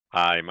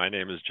Hi, my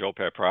name is Joe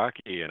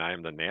Paprocki, and I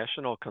am the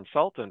National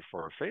Consultant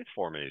for Faith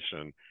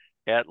Formation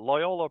at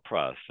Loyola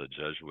Press, a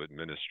Jesuit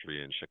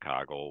ministry in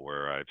Chicago,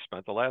 where I've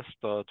spent the last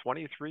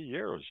 23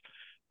 years,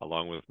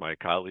 along with my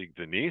colleague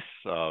Denise,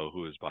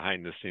 who is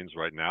behind the scenes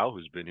right now,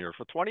 who's been here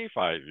for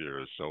 25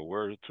 years. So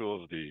we're two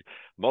of the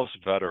most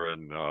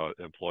veteran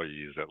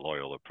employees at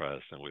Loyola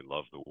Press, and we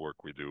love the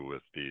work we do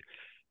with the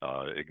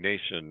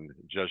Ignatian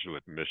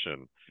Jesuit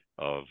mission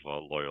of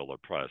Loyola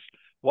Press.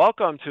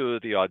 Welcome to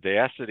the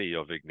Audacity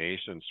of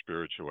Ignatian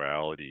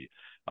Spirituality.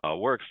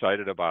 We're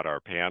excited about our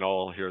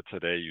panel here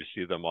today. You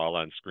see them all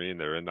on screen.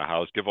 They're in the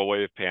house. Give a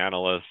wave,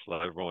 panelists.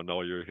 Let everyone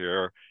know you're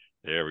here.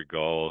 There we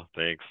go.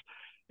 Thanks.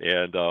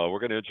 And we're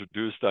going to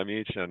introduce them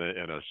each in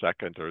a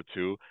second or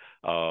two.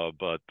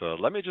 But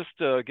let me just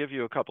give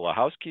you a couple of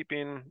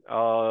housekeeping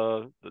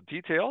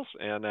details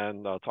and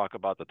then talk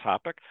about the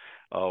topic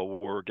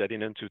we're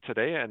getting into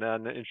today and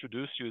then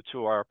introduce you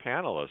to our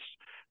panelists.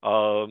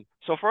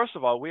 So first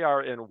of all, we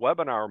are in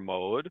webinar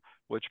mode,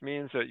 which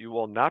means that you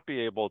will not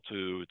be able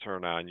to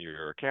turn on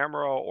your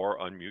camera or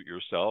unmute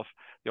yourself.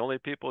 The only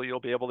people you'll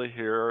be able to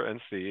hear and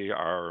see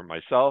are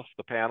myself,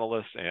 the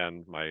panelists,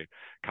 and my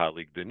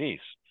colleague Denise,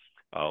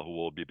 who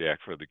will be back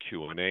for the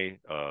Q&A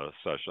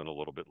session a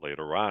little bit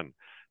later on.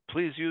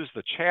 Please use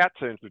the chat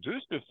to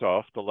introduce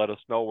yourself to let us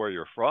know where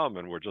you're from,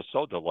 and we're just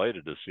so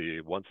delighted to see,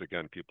 once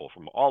again, people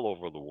from all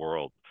over the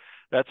world.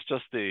 That's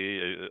just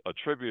a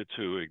tribute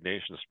to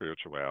Ignatian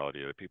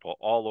spirituality, that people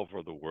all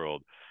over the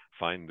world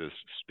find this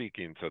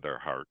speaking to their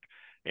heart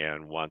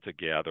and want to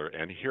gather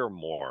and hear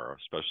more,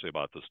 especially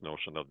about this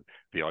notion of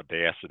the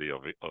audacity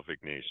of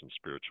Ignatian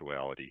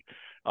spirituality.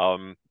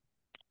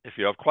 If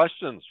you have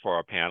questions for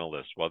our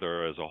panelists,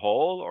 whether as a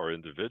whole or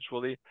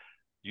individually,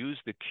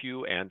 use the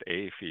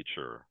Q&A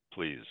feature,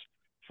 please,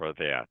 for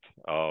that.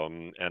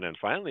 And then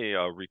finally,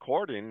 a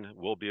recording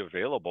will be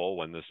available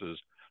when this is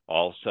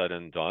all said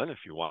and done. If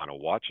you want to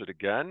watch it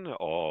again,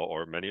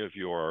 or many of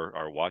you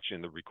are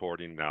watching the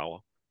recording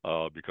now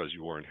because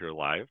you weren't here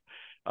live,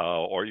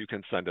 or you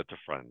can send it to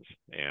friends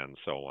and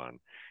so on.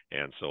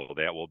 And so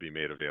that will be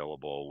made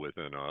available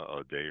within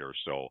a day or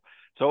so.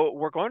 So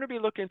we're going to be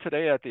looking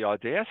today at the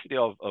audacity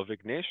of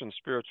Ignatian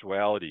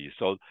spirituality.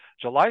 So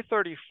July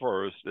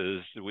 31st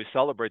is we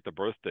celebrate the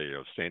birthday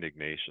of St.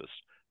 Ignatius,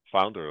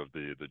 founder of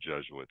the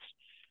Jesuits.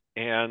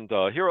 And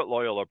here at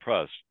Loyola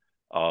Press,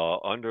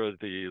 under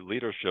the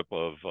leadership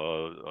of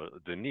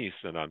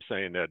Denise, and I'm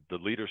saying that the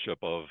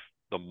leadership of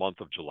the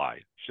month of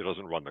July. She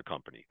doesn't run the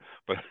company,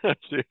 but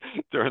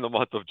during the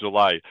month of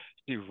July,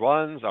 she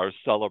runs our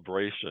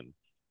celebration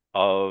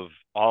of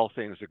all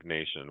things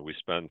Ignatian. We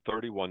spend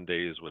 31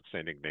 days with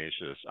St.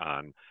 Ignatius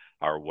on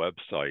our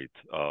website,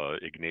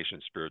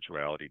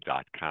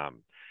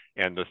 ignatianspirituality.com.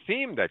 And the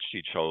theme that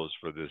she chose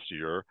for this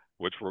year,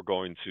 which we're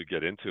going to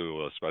get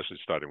into, especially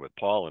starting with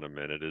Paul in a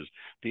minute, is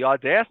the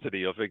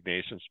audacity of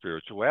Ignatian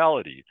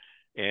spirituality.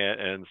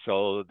 And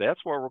so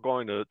that's where we're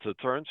going to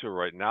turn to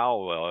right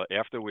now.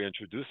 After we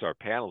introduce our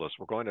panelists,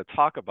 we're going to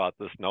talk about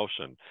this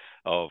notion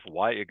of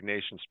why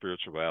Ignatian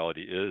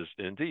spirituality is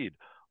indeed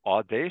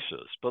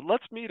audacious. But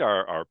let's meet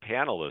our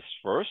panelists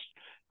first.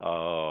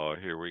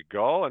 Here we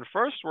go. And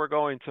first, we're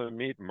going to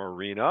meet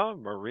Marina.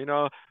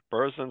 Marina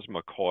Berzins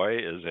McCoy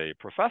is a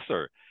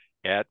professor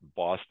at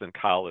Boston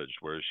College,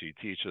 where she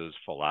teaches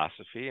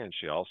philosophy, and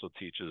she also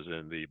teaches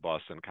in the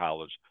Boston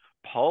College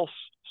Pulse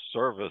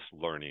Service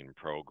Learning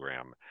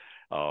Program.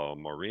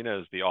 Marina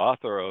is the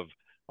author of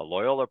a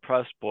Loyola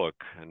Press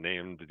book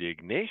named The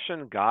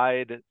Ignatian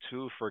Guide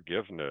to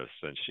Forgiveness,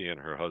 and she and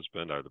her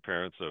husband are the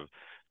parents of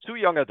two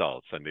young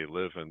adults, and they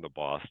live in the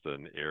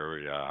Boston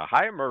area.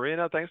 Hi,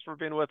 Marina. Thanks for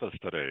being with us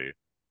today.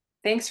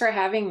 Thanks for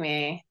having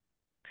me.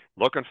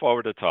 Looking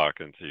forward to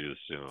talking to you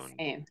soon.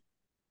 Same.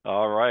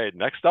 All right.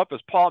 Next up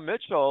is Paul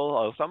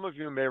Mitchell. Some of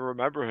you may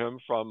remember him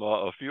from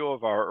a few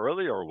of our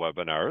earlier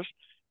webinars.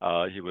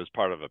 He was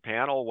part of a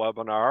panel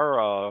webinar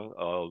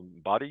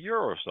about a year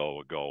or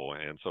so ago,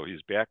 and so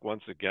he's back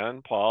once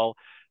again. Paul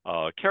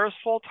cares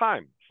full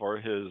time for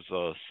his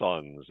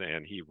sons,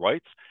 and he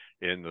writes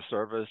in the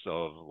service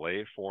of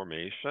lay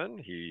formation.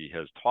 He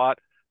has taught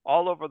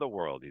all over the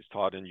world. He's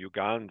taught in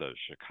Uganda,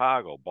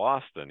 Chicago,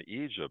 Boston,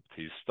 Egypt.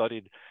 He's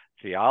studied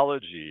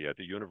theology at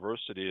the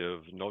University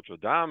of Notre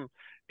Dame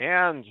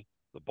and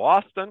the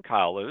Boston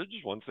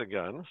College, once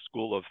again,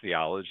 School of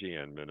Theology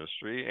and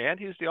Ministry, and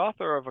he's the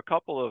author of a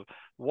couple of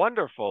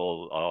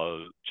wonderful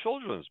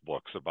children's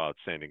books about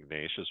St.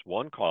 Ignatius,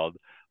 one called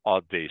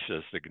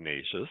Audacious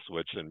Ignatius,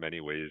 which in many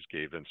ways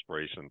gave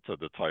inspiration to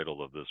the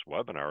title of this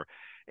webinar,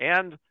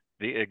 and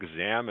the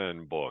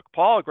Examine book.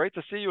 Paul, great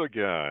to see you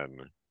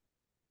again.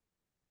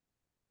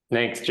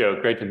 Thanks,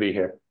 Joe. Great to be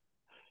here.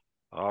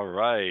 All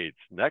right.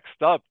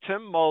 Next up,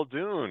 Tim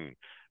Muldoon.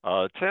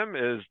 Tim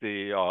is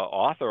the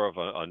author of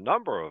a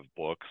number of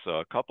books,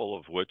 a couple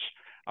of which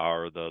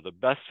are the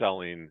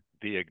best-selling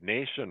The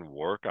Ignatian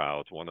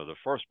Workout, one of the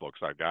first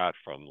books I got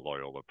from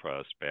Loyola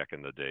Press back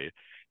in the day,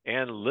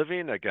 and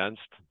Living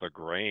Against the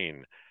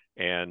Grain.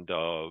 And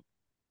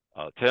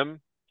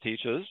Tim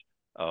teaches,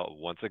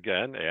 once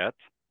again, at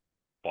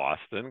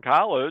Boston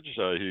College.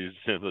 He's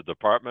in the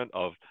Department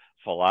of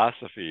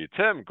Philosophy.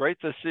 Tim, great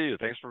to see you.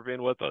 Thanks for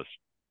being with us.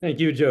 Thank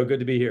you, Joe. Good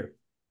to be here.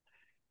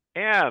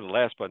 And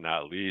last but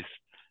not least,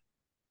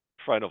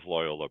 friend of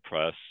Loyola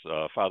Press,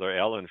 Father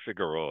Allan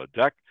Figueroa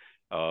Deck,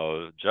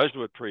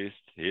 Jesuit priest.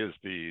 He is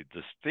the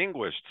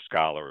distinguished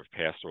scholar of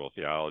pastoral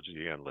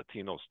theology and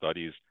Latino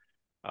studies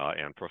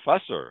and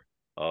professor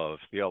of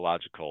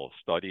theological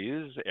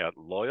studies at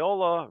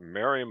Loyola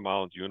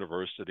Marymount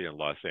University in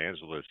Los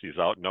Angeles. He's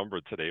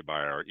outnumbered today by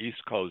our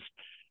East Coast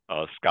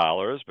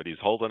scholars, but he's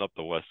holding up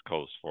the West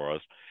Coast for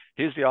us.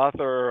 He's the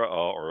author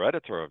or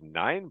editor of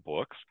 9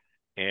 books,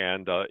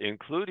 and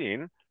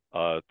including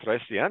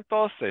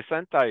 365,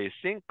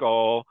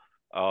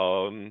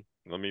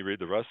 let me read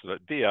the rest of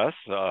it, días,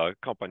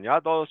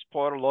 acompañados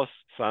por los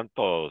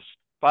santos.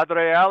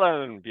 Padre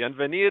Allan,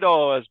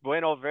 bienvenido, es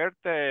bueno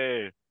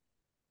verte.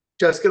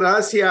 Muchas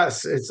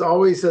gracias. It's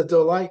always a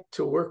delight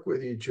to work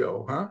with you,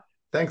 Joe, huh?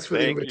 Thanks for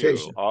the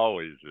invitation. You.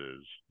 Always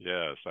is.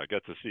 Yes, I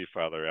get to see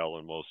Father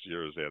Allan most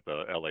years at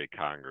the LA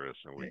Congress,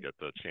 and we get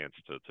the chance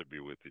to be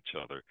with each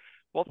other.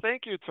 Well,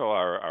 thank you to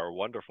our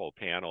wonderful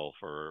panel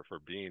for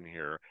being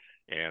here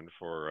and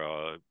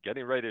for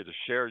getting ready to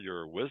share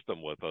your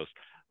wisdom with us.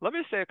 Let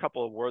me say a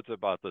couple of words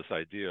about this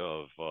idea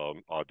of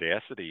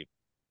audacity,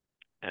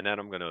 and then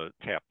I'm going to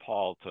tap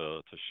Paul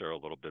to share a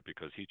little bit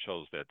because he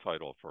chose that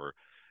title for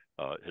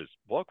his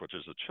book, which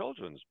is a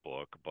children's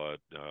book, but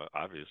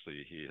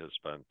obviously he has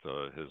spent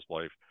his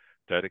life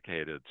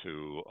dedicated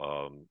to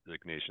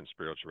Ignatian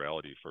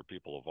spirituality for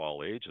people of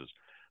all ages.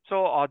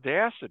 So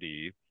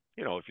audacity,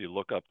 if you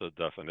look up the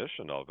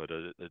definition of it,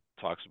 it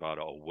talks about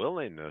a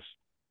willingness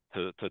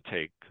to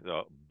take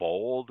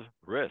bold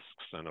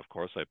risks. And of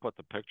course, I put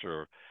the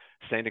picture of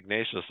St.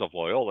 Ignatius of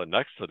Loyola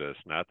next to this,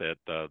 not that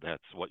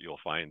that's what you'll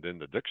find in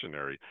the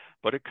dictionary,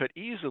 but it could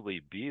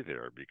easily be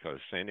there because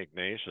St.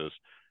 Ignatius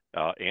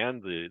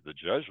and the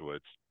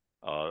Jesuits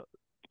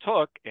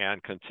took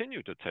and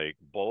continue to take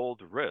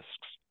bold risks.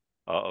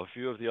 A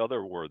few of the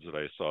other words that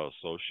I saw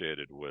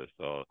associated with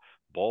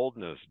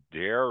boldness,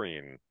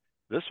 daring.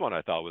 This one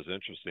I thought was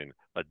interesting.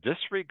 A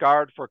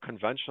disregard for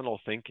conventional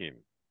thinking.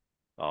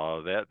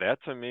 That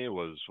to me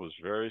was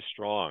very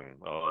strong.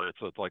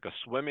 It's like a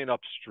swimming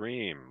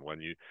upstream.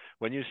 When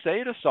you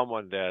say to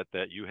someone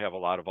that you have a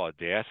lot of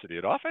audacity,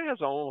 it often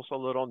has almost a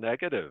little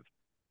negative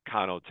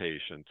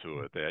connotation to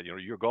it, that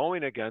you're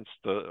going against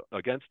the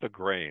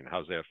grain.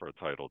 How's that for a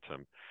title,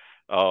 Tim?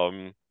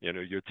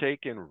 You're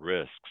taking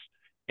risks,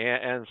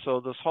 and so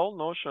this whole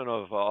notion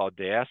of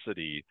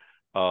audacity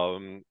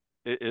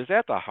is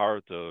at the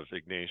heart of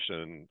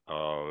Ignatian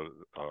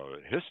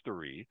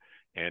history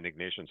and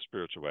Ignatian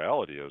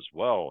spirituality as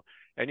well.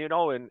 And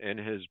in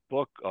his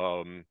book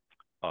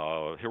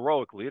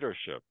Heroic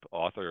Leadership,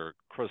 author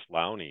Chris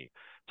Lowney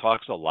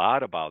talks a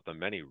lot about the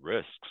many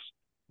risks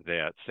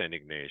that St.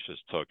 Ignatius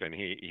took. And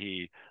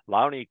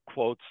Lowney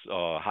quotes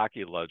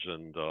hockey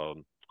legend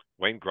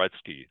Wayne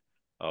Gretzky,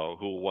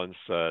 who once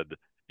said,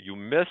 "You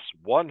miss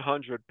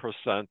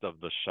 100%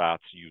 of the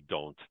shots you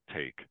don't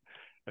take."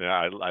 And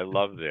I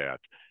love that.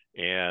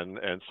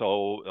 And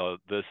so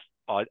this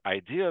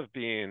idea of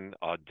being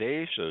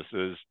audacious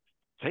is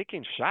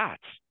taking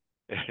shots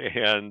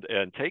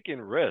and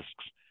taking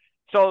risks.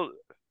 So,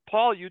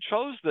 Paul, you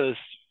chose this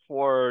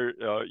for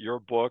your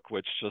book,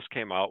 which just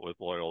came out with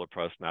Loyola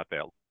Press not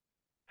that long.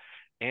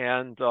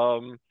 And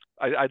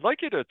I'd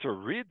like you to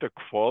read the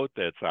quote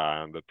that's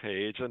on the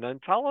page and then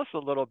tell us a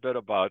little bit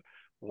about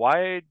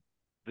why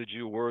did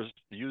you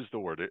use the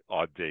word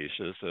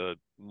audacious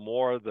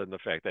more than the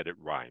fact that it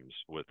rhymes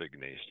with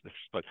Ignatius.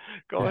 But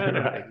go ahead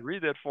and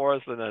read it for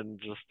us, and then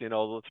just,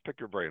 let's pick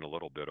your brain a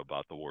little bit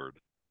about the word.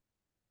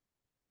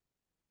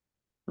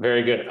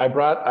 Very good. I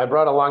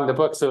brought along the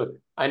book, so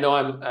I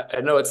know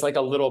it's like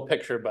a little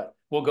picture, but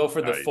we'll go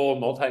for the full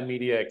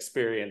multimedia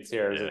experience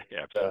here.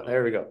 Yeah, absolutely.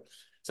 There we go.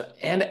 So,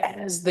 and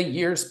as the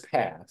years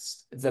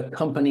passed, the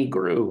company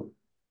grew.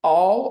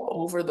 All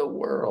over the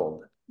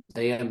world,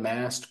 they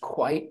amassed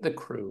quite the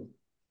crew.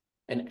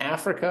 In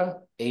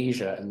Africa,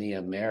 Asia, and the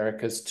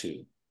Americas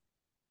too.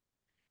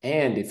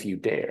 And if you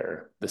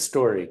dare, the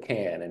story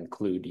can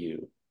include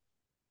you.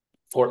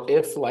 For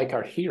if, like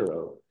our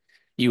hero,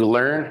 you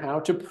learn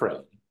how to pray,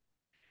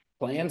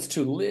 plans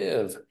to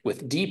live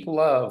with deep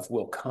love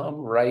will come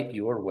right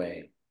your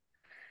way.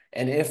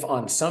 And if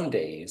on some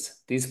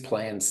days these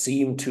plans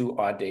seem too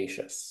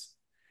audacious,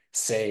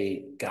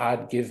 say,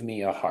 God, give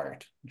me a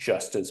heart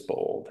just as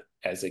bold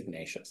as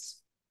Ignatius.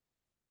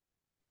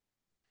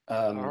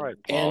 All right,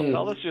 Paul,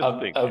 tell us your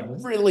thinking. A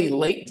really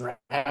late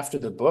draft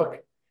of the book.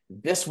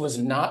 This was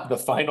not the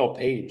final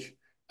page,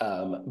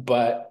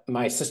 but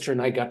my sister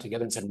and I got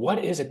together and said,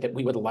 what is it that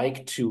we would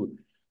like to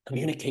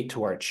communicate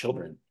to our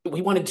children?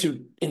 We wanted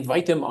to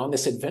invite them on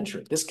this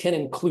adventure. This can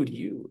include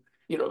you.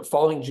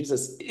 Following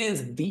Jesus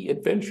is the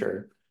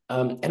adventure,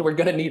 and we're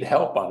going to need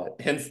help on it.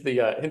 Hence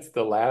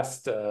the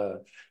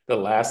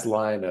last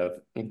line of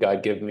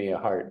 "God, give me a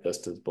heart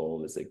just as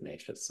bold as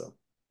Ignatius." So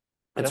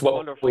that's what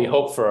wonderful. We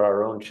hope for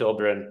our own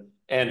children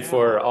and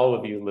for all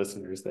of you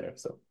listeners there.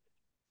 So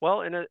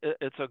Well, and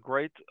it's a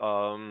great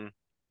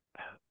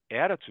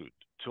attitude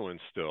to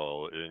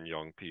instill in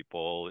young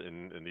people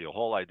in the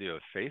whole idea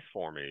of faith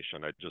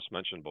formation. I just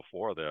mentioned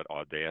before that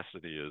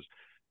audacity is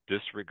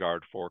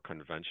disregard for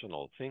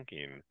conventional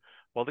thinking.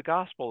 Well, the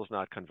gospel is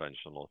not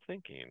conventional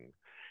thinking.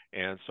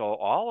 And so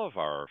all of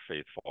our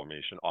faith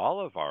formation, all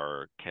of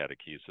our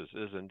catechesis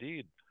is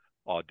indeed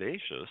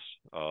audacious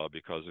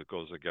because it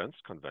goes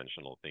against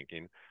conventional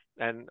thinking.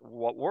 And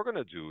what we're going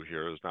to do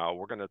here is now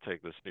we're going to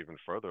take this even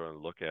further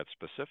and look at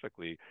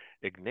specifically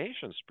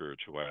Ignatian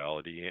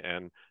spirituality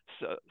and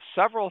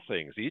several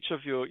things. Each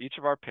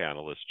of our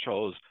panelists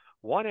chose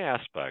one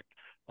aspect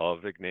of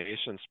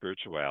Ignatian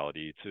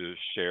spirituality to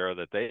share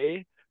that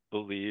they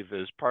believe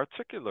is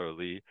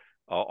particularly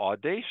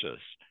audacious.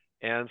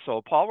 And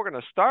so, Paul, we're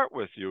going to start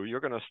with you. You're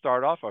going to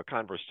start off a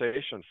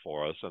conversation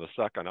for us. In a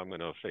second, I'm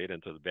going to fade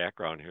into the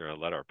background here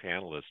and let our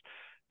panelists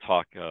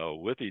talk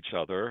with each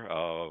other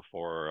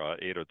for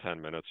 8 or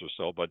 10 minutes or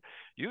so. But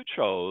you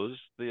chose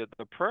the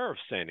prayer of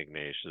St.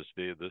 Ignatius,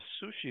 the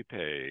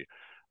Suscipe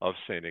of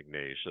St.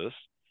 Ignatius.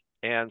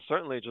 And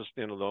certainly just,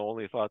 the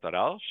only thought that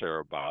I'll share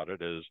about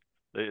it is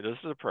this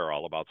is a prayer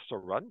all about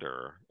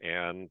surrender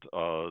and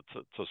to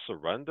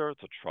surrender,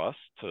 to trust,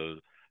 to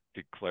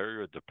declare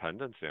your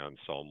dependency on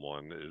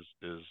someone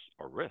is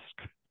a risk.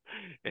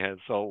 And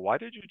so why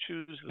did you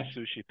choose the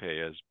Suscipe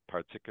as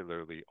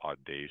particularly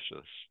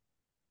audacious?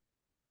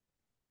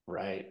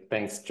 Right.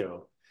 Thanks,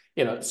 Joe.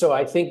 So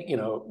I think,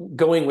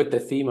 going with the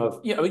theme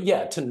of,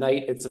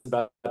 tonight it's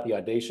about the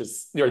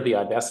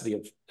audacity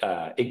of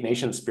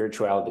Ignatian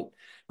spirituality,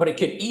 but it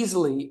could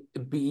easily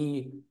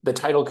be, the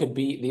title could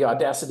be the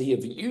audacity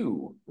of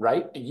you,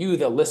 right? You,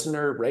 the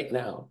listener right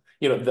now,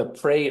 the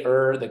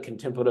prayer, the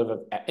contemplative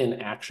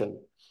in action.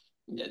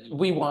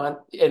 We want,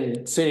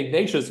 and St.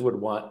 Ignatius would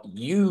want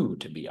you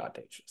to be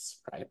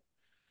audacious, right?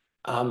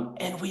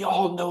 And we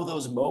all know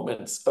those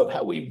moments of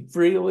how we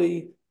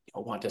really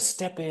want to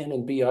step in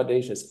and be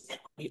audacious.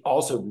 We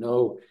also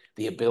know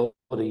the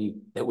ability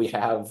that we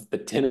have, the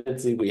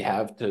tendency we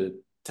have to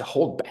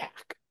hold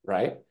back,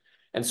 right?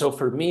 And so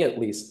for me, at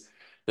least,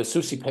 the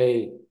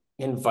Suscipe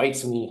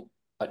invites me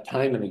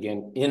time and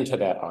again into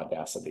that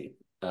audacity.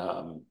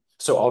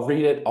 So I'll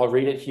read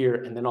it here,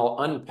 and then I'll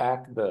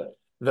unpack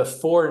the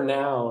 4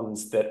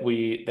 nouns that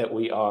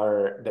we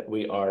are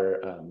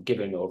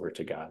giving over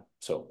to God.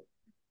 So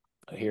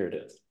here it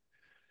is.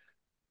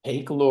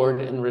 Take,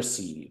 Lord, and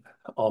receive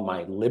all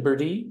my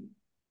liberty,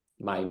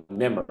 my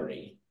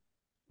memory,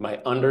 my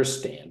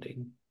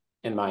understanding,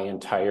 and my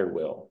entire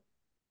will.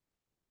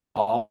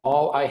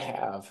 All I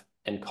have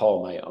and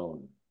call my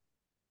own.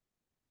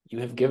 You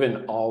have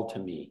given all to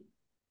me.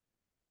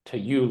 To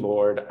you,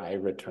 Lord, I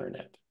return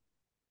it.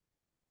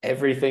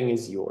 Everything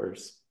is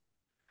yours.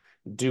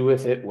 Do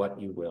with it what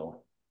you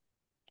will.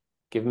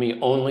 Give me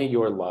only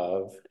your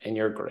love and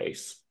your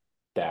grace.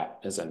 That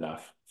is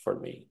enough for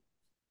me.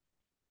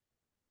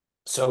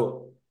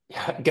 So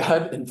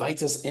God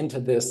invites us into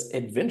this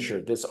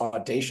adventure, this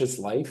audacious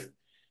life.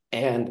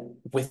 And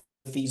with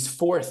these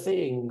 4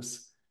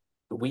 things,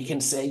 we can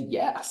say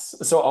yes.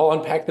 So I'll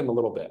unpack them a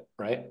little bit,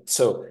 right?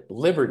 So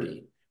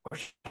liberty, we're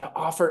to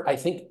offer, I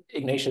think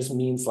Ignatius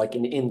means like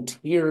an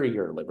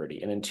interior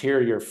liberty, an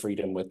interior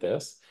freedom with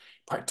this,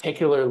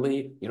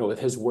 particularly, with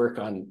his work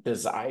on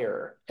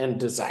desire and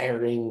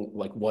desiring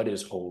like what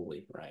is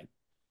holy, right?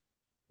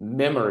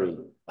 Memory,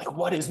 like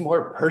what is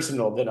more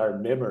personal than our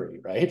memory,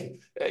 right?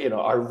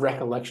 Our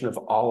recollection of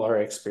all our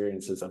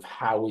experiences of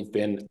how we've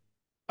been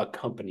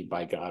accompanied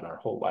by God our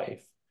whole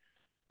life.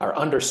 Our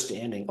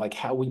understanding, like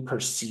how we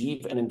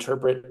perceive and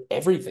interpret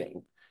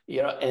everything,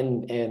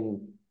 and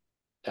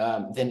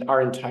then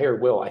our entire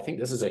will. I think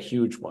this is a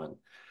huge one,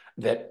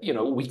 that,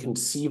 we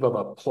conceive of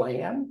a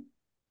plan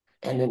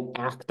and then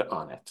act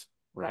on it,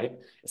 right?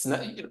 It's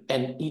not,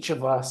 and each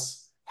of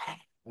us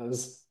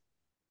has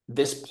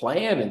this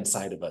plan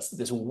inside of us,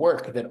 this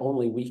work that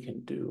only we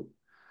can do.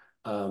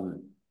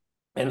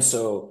 And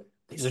so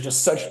these are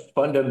just such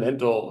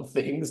fundamental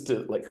things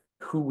to like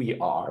who we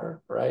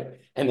are, right?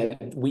 And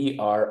that we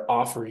are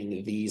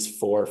offering these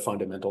 4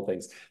 fundamental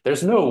things.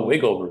 There's no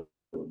wiggle room,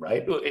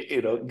 right?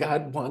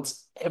 God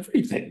wants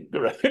everything,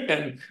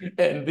 right?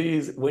 And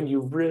these, when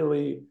you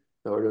really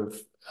sort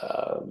of,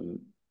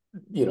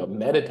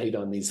 meditate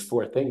on these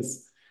 4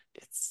 things,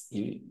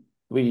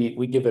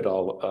 we give it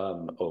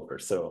all over.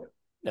 So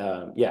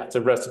it's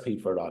a recipe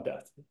for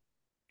audacity.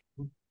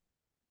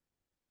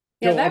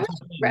 Yeah, that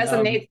really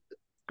resonates.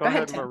 Go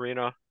ahead, Tim.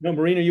 Marina. No,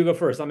 Marina, you go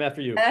first. I'm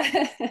after you.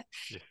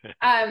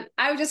 I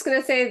was just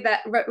going to say that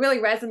really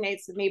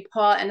resonates with me,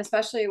 Paul, and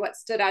especially what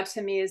stood out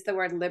to me is the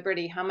word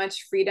liberty, how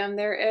much freedom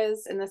there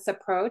is in this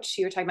approach.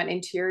 You were talking about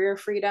interior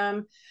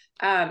freedom.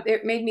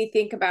 It made me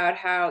think about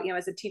how,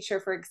 as a teacher,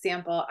 for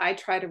example, I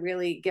try to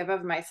really give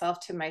of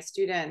myself to my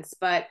students,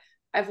 but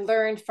I've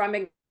learned from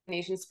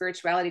Ignatian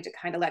spirituality to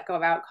kind of let go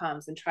of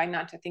outcomes and try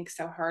not to think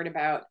so hard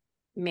about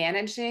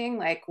managing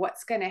like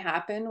what's going to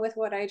happen with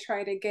what I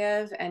try to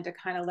give, and to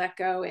kind of let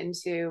go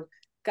into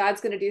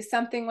God's going to do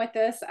something with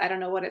this. I don't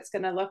know what it's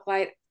going to look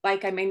like.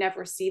 I may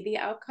never see the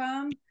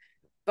outcome,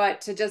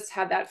 but to just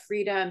have that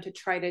freedom to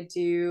try to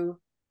do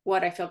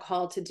what I feel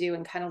called to do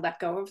and kind of let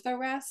go of the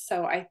rest.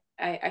 So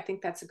I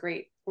think that's a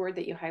great word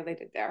that you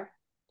highlighted there.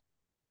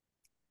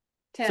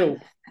 Tim. So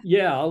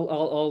yeah,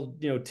 I'll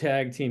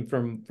tag team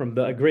from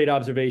the great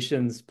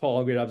observations,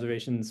 Paul, great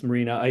observations,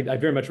 Marina. I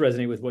very much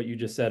resonate with what you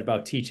just said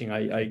about teaching.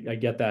 I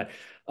get that.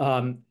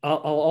 I'll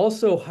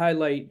also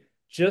highlight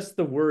just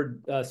the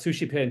word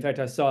suscipe. In fact,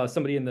 I saw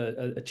somebody in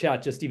the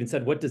chat just even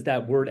said, what does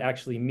that word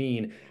actually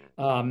mean?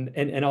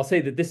 And I'll say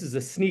that this is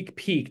a sneak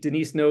peek.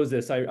 Denise knows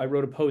this. I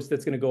wrote a post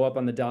that's going to go up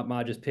on the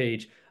 .Magis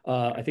page,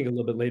 I think a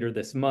little bit later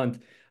this month.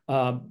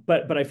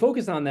 But I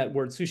focus on that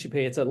word suscipe.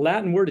 It's a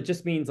Latin word. It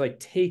just means like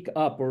take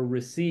up or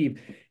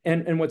receive.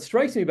 And what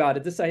strikes me about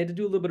it, I had to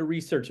do a little bit of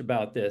research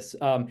about this.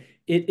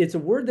 It's a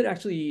word that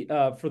actually,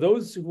 for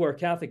those who are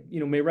Catholic,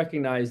 may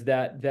recognize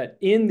that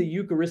in the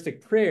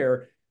Eucharistic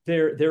prayer,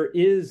 there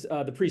is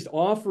the priest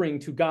offering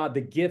to God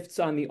the gifts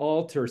on the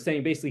altar,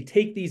 saying basically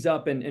take these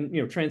up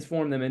and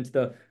transform them into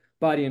the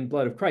body and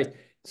blood of Christ.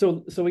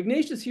 So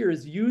Ignatius here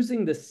is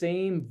using the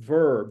same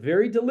verb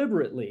very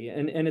deliberately,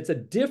 and it's a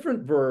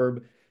different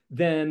verb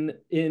than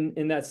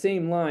in that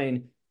same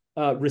line,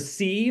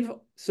 receive.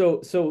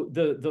 So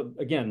the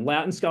again,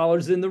 Latin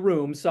scholars in the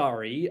room,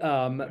 sorry,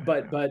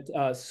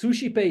 but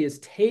suscipe is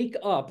take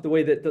up, the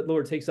way that the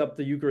Lord takes up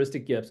the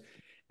Eucharistic gifts,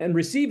 and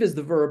receive is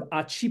the verb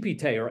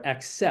accipite, or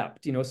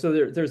accept. So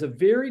there's a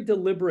very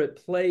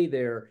deliberate play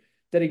there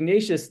that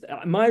Ignatius,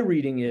 my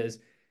reading is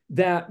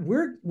that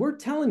we're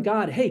telling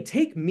God, hey,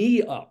 take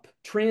me up,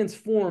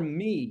 transform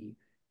me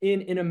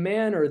in a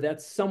manner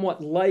that's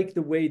somewhat like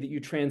the way that you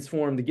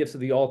transform the gifts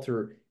of the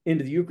altar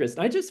into the Eucharist.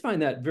 And I just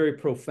find that very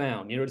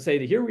profound, to say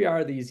that here we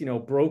are, these,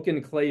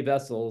 broken clay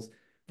vessels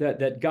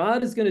that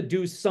God is going to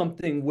do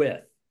something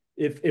with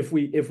if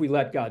we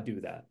let God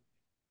do that.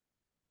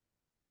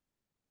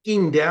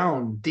 Digging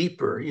down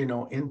deeper,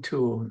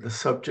 into the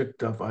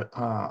subject of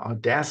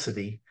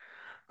audacity,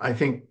 I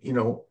think,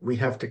 we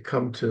have to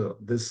come to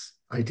this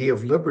idea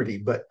of liberty,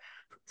 but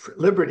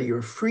liberty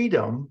or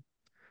freedom,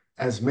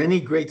 as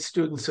many great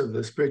students of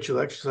the spiritual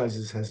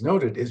exercises has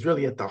noted, is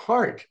really at the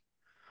heart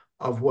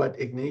of what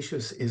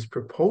Ignatius is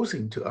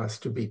proposing to us,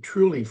 to be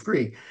truly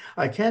free.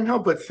 I can't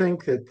help but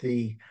think that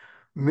the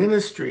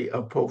ministry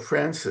of Pope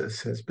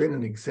Francis has been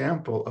an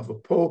example of a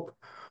pope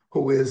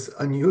who is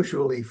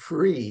unusually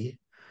free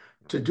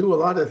to do a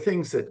lot of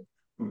things that,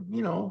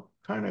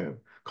 kind of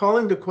call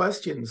into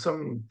question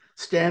some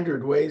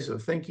standard ways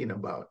of thinking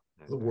about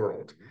the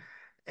world.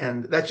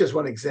 And that's just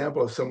one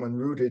example of someone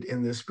rooted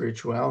in this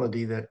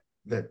spirituality that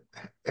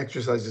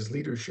exercises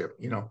leadership,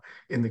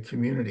 in the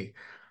community.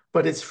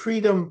 But it's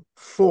freedom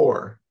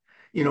for,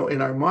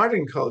 in our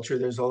modern culture,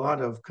 there's a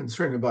lot of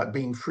concern about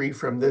being free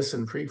from this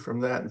and free from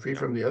that and free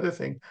from the other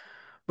thing,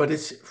 but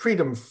it's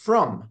freedom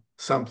from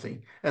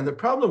something. And the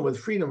problem with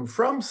freedom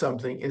from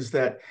something is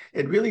that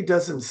it really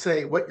doesn't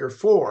say what you're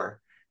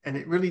for, and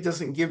it really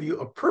doesn't give you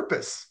a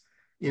purpose.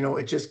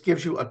 It just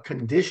gives you a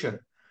condition.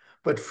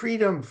 But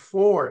freedom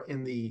for,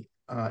 in the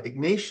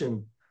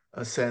Ignatian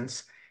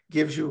sense,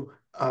 gives you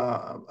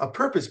a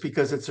purpose,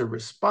 because it's a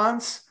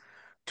response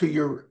to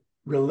your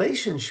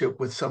relationship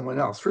with someone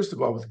else, first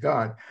of all with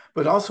God,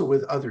 but also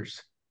with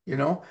others.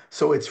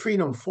 So it's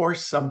freedom for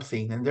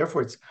something, and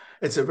therefore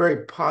it's a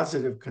very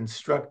positive,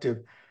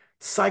 constructive,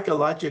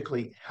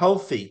 psychologically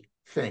healthy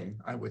thing,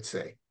 I would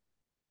say.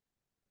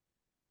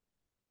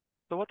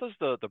 So what does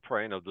the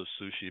praying of the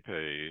suscipe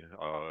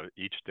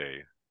each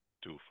day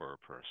do for a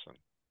person?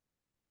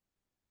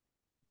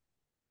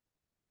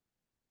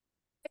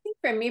 I think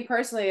for me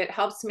personally, it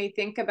helps me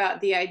think about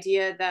the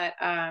idea that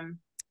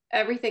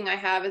everything I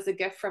have is a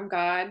gift from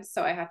God,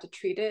 so I have to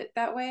treat it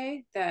that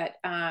way. That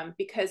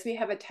because we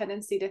have a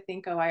tendency to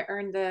think, oh, I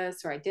earned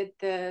this, or I did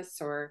this,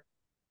 or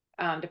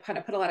to kind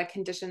of put a lot of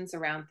conditions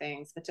around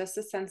things, but just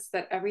the sense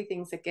that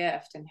everything's a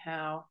gift, and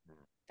how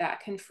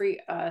that can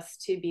free us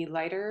to be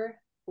lighter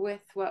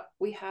with what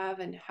we have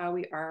and how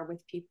we are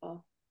with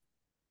people.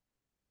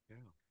 Yeah,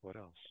 what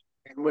else?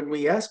 And when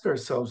we ask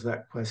ourselves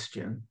that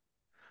question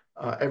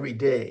every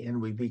day,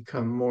 and we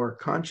become more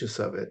conscious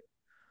of it,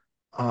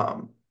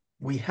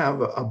 we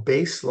have a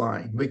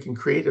baseline. We can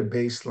create a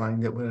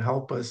baseline that will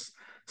help us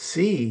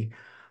see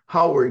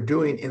how we're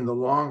doing in the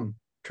long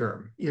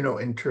term,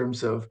 in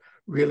terms of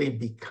really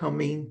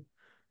becoming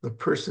the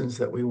persons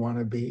that we want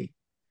to be.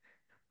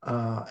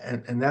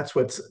 And that's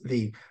what's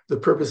the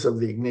purpose of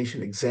the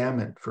Ignatian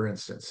Examen, for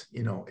instance,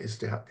 is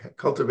to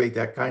cultivate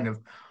that kind of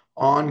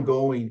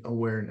ongoing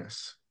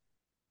awareness.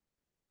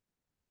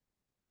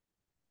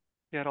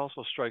 Yeah, it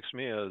also strikes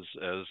me as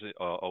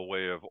a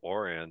way of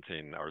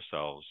orienting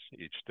ourselves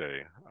each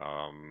day,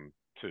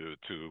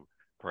 to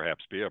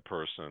perhaps be a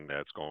person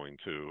that's going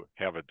to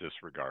have a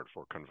disregard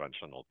for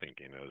conventional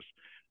thinking, as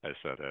I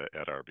said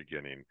at our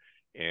beginning,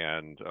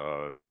 and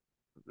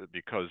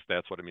because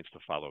that's what it means to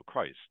follow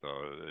Christ.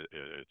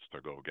 It's to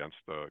go against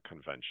the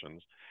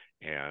conventions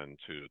and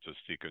to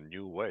seek a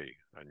new way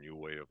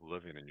of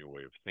living, a new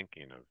way of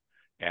thinking, of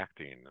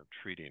acting, of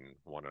treating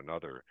one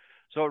another.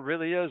 So it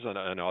really is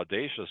an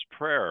audacious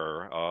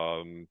prayer,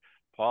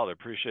 Paul, I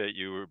appreciate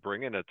you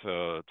bringing it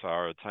to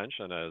our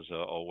attention as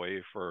a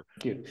way for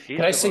Thank you. each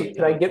of us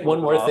Can I get to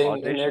one live an more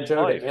thing in there, audacious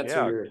Joe, life.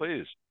 Yeah,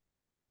 please.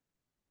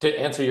 to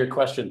answer your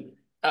question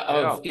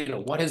Yeah.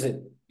 of, what is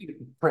it,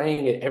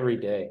 praying it every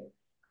day?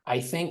 I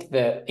think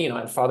that,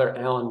 and Father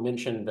Allan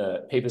mentioned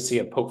the papacy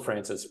of Pope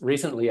Francis.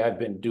 Recently, I've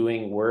been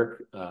doing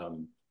work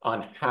on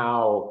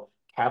how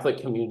Catholic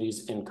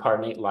communities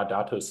incarnate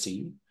Laudato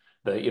Si,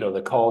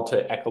 the call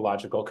to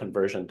ecological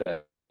conversion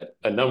that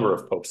a number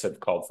of popes have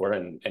called for,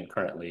 and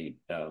currently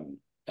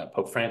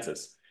Pope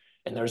Francis.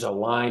 And there's a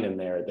line in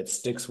there that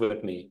sticks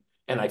with me.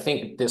 And I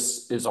think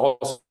this is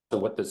also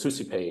what the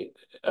Susipe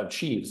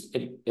achieves.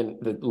 And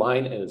the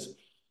line is,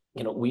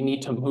 we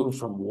need to move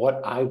from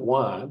what I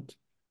want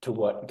to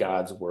what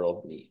God's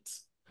world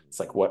needs. It's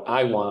like what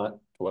I want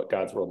to what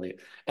God's world needs.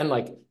 And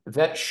like,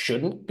 that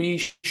shouldn't be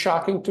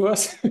shocking to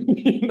us,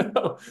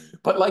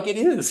 but like it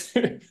is.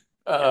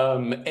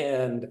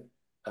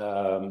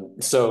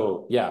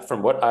 So yeah,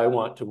 from what I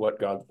want to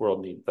what God's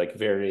world needs, like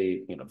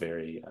very,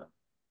 very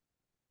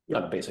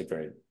on a basic,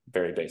 very,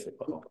 very basic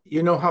level.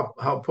 You know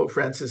how Pope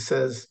Francis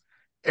says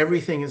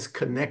everything is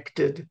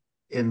connected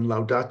in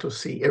Laudato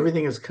Si,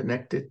 everything is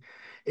connected.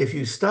 If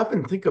you stop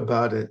and think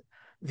about it,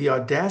 the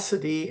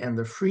audacity and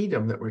the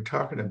freedom that we're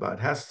talking about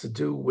has to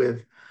do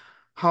with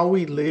how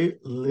we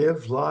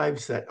live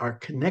lives that are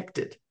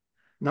connected,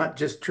 not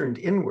just turned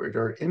inward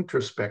or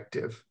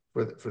introspective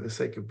for the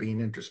sake of being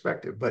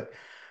introspective, but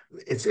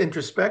it's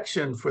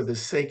introspection for the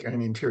sake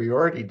and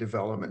interiority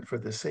development for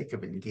the sake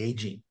of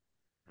engaging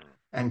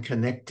and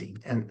connecting.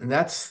 And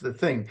that's the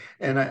thing.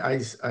 And I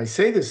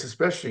say this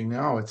especially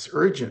now, it's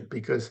urgent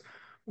because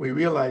we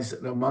realize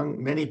that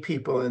among many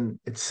people, and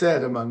it's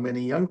said among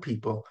many young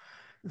people,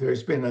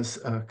 there's been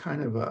a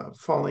kind of a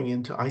falling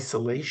into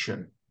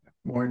isolation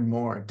more and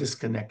more,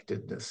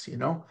 disconnectedness,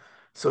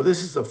 So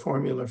this is a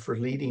formula for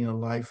leading a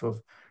life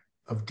of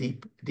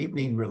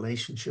deepening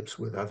relationships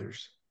with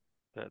others.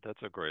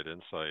 That's a great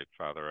insight,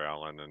 Father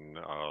Allan, and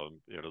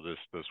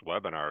this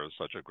webinar is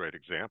such a great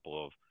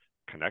example of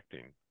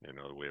connecting.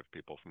 We have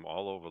people from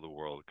all over the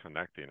world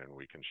connecting, and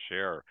we can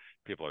share.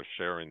 People are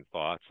sharing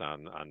thoughts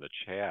on the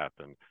chat,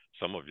 and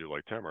some of you,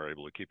 like Tim, are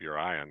able to keep your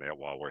eye on that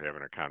while we're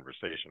having a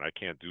conversation. I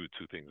can't do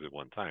two things at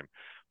one time,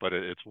 but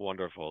it's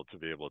wonderful to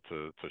be able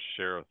to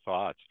share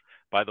thoughts.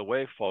 By the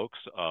way, folks,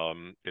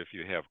 if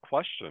you have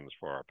questions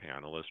for our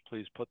panelists,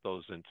 please put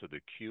those into the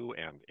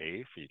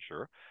Q&A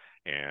feature.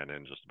 And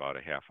in just about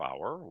a half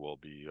hour, we'll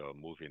be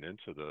moving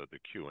into the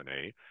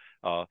Q&A.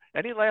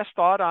 Any last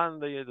thought on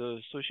the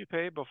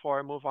Susipe before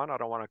I move on? I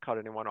don't want to cut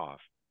anyone off.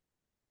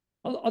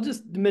 I'll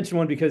just mention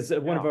one because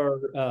one of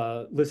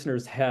our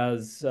listeners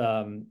has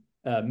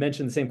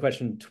mentioned the same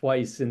question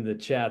twice in the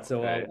chat,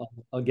 so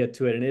I'll get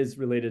to it. And it is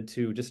related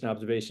to just an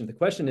observation. The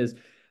question is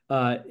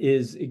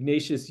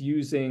Ignatius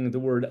using the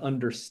word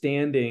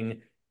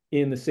understanding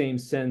in the same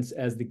sense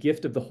as the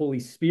gift of the Holy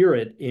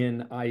Spirit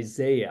in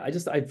Isaiah?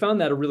 I found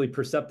that a really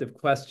perceptive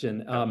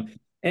question.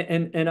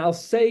 And I'll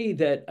say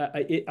that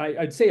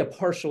I'd say a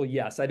partial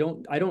yes. I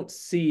don't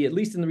see, at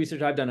least in the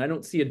research I've done, I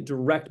don't see a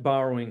direct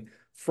borrowing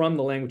from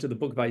the language of the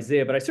book of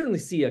Isaiah, but I certainly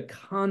see a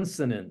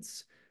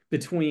consonance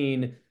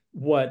between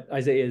what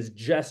Isaiah is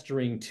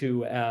gesturing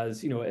to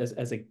as,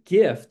 as a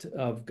gift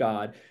of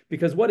God,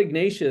 because what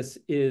Ignatius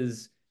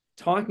is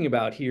talking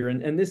about here,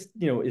 and this,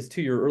 is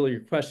to your earlier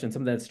question,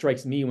 something that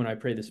strikes me when I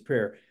pray this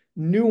prayer,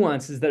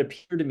 nuances that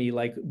appear to me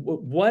like,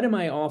 what am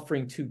I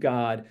offering to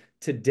God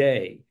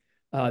today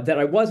that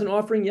I wasn't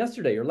offering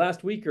yesterday or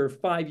last week or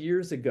 5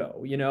 years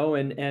ago,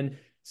 and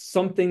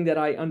something that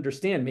I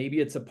understand. Maybe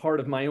it's a part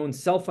of my own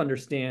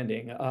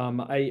self-understanding.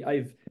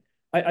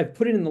 I've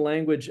put it in the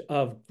language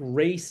of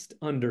graced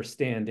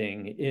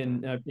understanding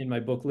in my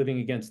book, Living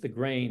Against the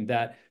Grain,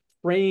 that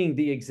praying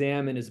the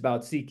examen is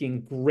about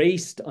seeking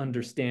graced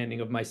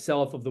understanding of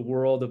myself, of the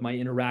world, of my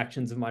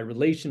interactions, of my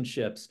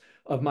relationships,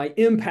 of my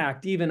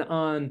impact, even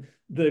on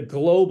the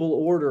global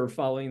order,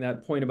 following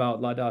that point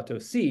about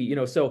Laudato Si.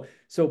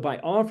 So by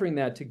offering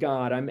that to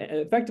God, I'm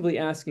effectively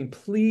asking,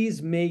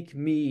 please make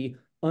me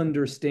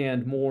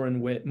understand more and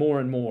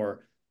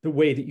more the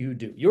way that you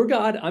do. You're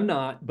God, I'm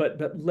not, but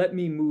let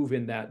me move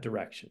in that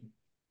direction.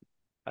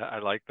 I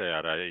like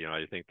that.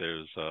 I think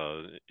there's,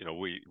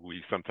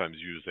 we sometimes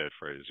use that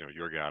phrase,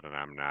 you're God and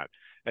I'm not.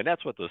 And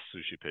that's what the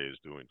Susipe is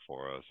doing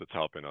for us. It's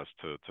helping us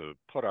to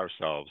put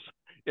ourselves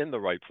in the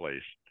right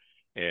place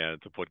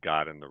and to put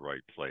God in the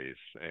right place.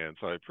 And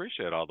so I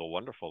appreciate all the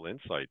wonderful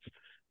insights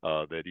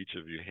that each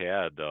of you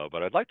had.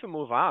 But I'd like to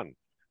move on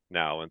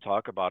now and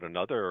talk about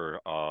another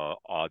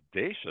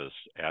audacious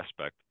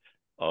aspect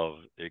of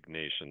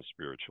Ignatian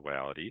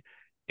spirituality.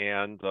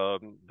 And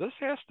this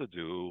has to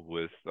do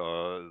with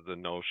the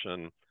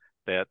notion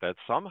that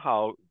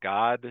somehow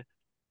God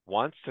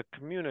wants to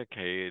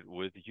communicate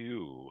with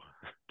you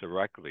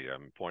directly.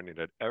 I'm pointing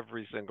at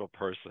every single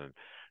person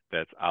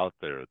that's out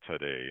there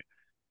today.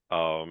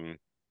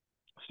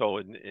 So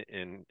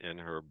in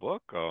her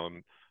book,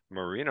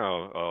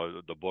 Marina,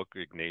 the book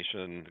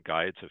Ignatian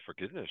Guide to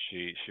Forgiveness,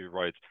 she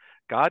writes,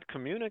 God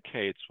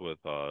communicates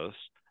with us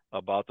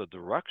about the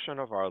direction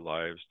of our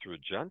lives through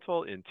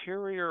gentle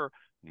interior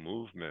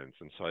movements.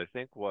 And so I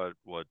think what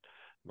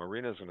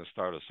Marina is going to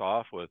start us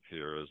off with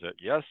here is that,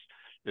 yes,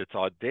 it's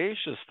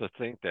audacious to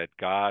think that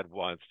God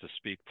wants to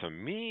speak to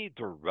me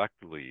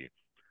directly,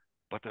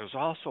 but there's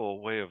also a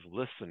way of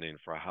listening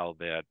for how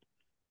that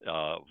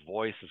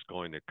voice is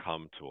going to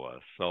come to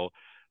us. So,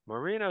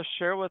 Marina,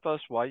 share with us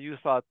why you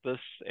thought this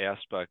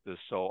aspect is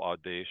so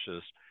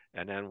audacious,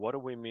 and then what do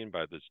we mean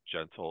by this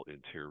gentle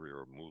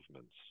interior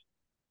movements?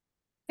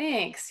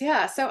 Thanks.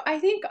 Yeah. So I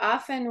think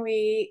often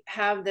we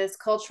have this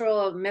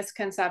cultural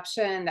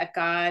misconception that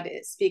God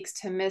speaks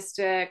to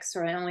mystics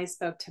or only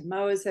spoke to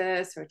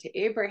Moses or to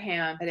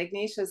Abraham. But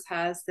Ignatius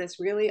has this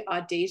really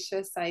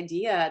audacious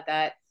idea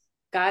that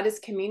God is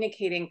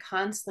communicating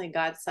constantly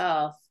God's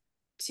self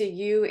to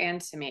you and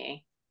to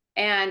me.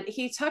 And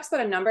he talks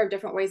about a number of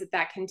different ways that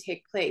that can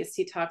take place.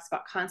 He talks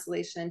about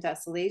consolation and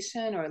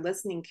desolation, or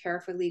listening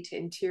carefully to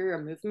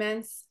interior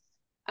movements.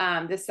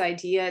 This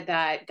idea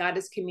that God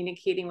is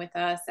communicating with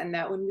us, and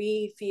that when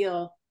we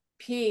feel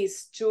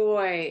peace,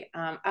 joy,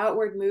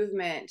 outward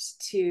movement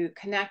to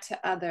connect to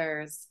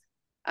others,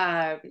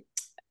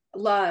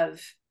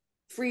 love,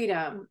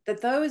 freedom,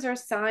 that those are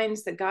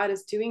signs that God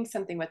is doing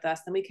something with us,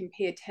 and we can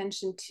pay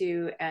attention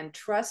to and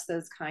trust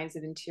those kinds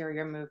of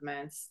interior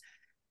movements.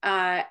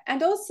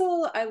 And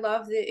also, I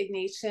love the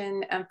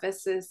Ignatian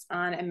emphasis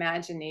on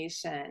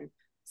imagination,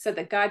 so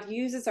that God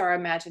uses our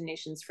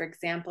imaginations, for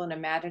example, an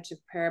imaginative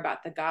prayer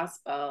about the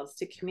Gospels,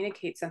 to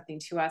communicate something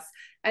to us,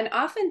 and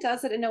often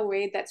does it in a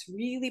way that's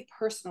really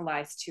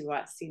personalized to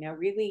us,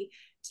 really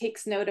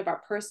takes note of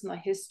our personal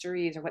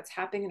histories or what's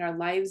happening in our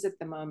lives at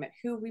the moment,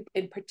 who we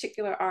in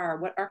particular are,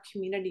 what our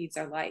communities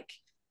are like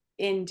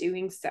in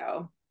doing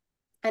so.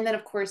 And then,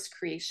 of course,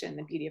 creation,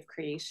 the beauty of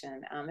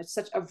creation. It's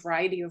such a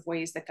variety of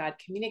ways that God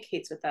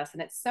communicates with us,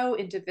 and it's so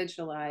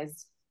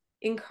individualized,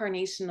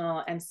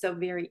 incarnational, and so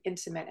very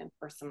intimate and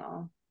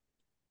personal.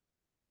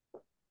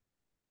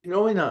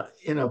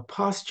 In a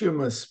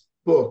posthumous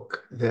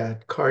book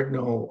that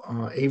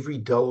Cardinal Avery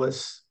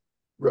Dulles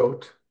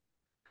wrote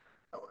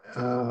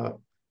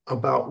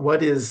about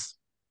what is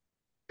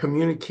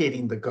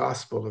communicating the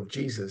gospel of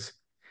Jesus,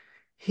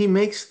 he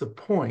makes the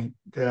point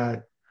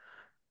that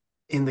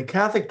in the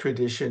Catholic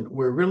tradition,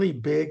 we're really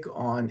big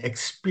on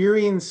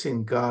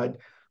experiencing God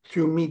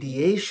through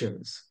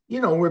mediations.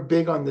 We're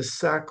big on the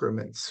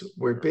sacraments.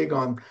 We're big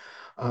on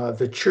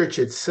the church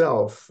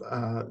itself,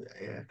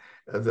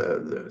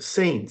 the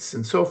saints,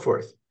 and so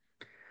forth.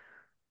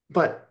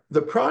 But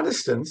the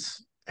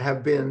Protestants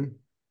have been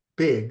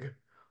big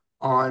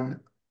on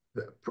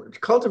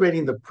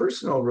cultivating the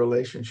personal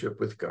relationship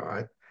with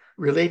God,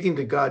 relating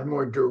to God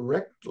more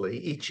directly,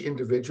 each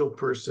individual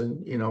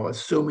person,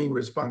 assuming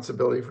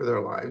responsibility for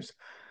their lives,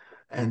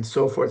 and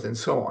so forth and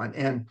so on.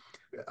 And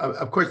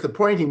of course, the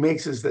point he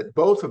makes is that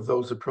both of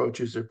those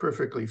approaches are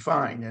perfectly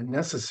fine and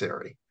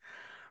necessary.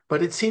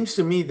 But it seems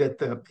to me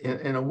that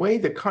in a way,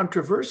 the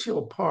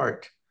controversial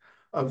part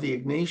of the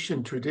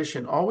Ignatian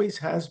tradition always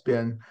has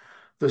been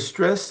the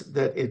stress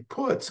that it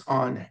puts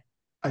on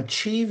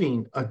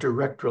achieving a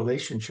direct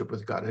relationship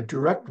with God, a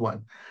direct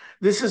one.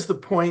 This is the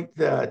point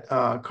that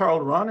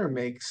Karl Rahner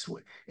makes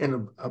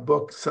in a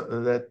book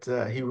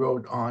that he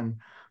wrote on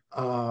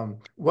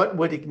what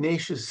would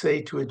Ignatius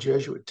say to a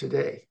Jesuit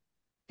today?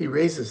 He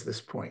raises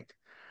this point,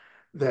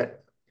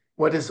 that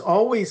what has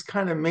always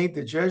kind of made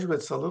the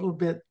Jesuits a little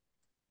bit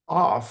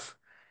off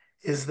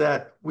is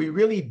that we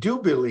really do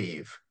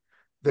believe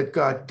that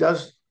God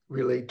does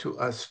relate to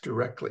us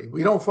directly.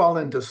 We don't fall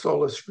into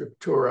sola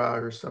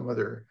scriptura or some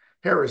other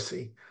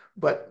heresy,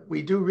 but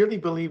we do really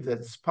believe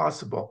that it's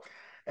possible.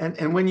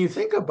 And when you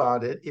think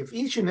about it, if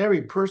each and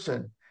every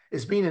person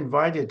is being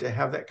invited to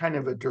have that kind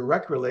of a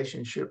direct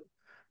relationship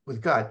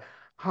with God,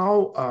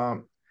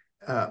 how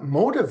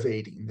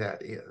motivating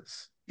that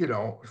is,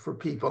 for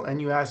people.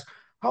 And you ask,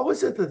 how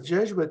is it the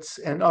Jesuits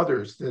and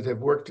others that have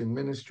worked in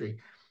ministry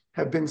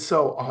have been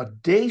so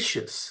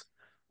audacious?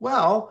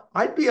 Well,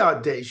 I'd be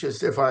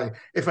audacious if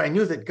I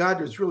knew that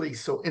God was really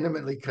so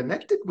intimately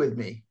connected with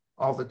me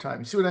all the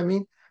time. See what I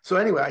mean? So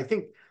anyway, I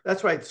think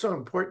that's why it's so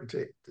important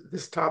to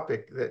this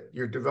topic that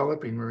you're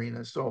developing,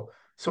 Marina. So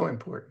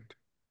important.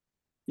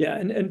 Yeah,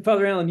 and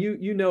Father Allan,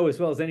 you know as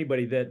well as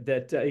anybody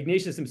that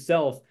Ignatius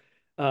himself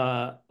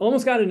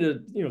almost got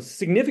into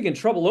significant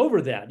trouble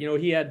over that.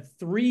 He had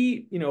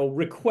 3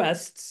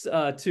 requests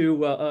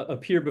to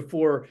appear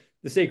before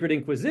the Sacred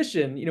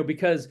Inquisition,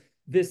 because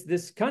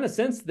this kind of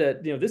sense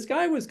that this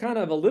guy was kind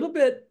of a little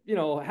bit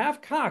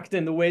half cocked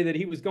in the way that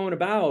he was going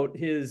about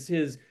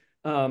his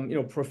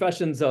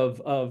professions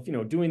of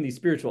doing these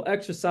spiritual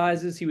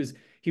exercises. He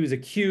was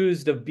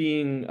accused of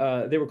being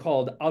they were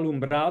called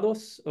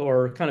alumbrados,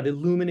 or kind of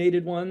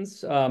illuminated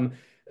ones.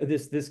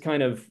 This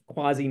kind of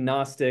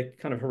quasi-Gnostic,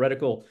 kind of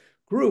heretical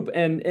group,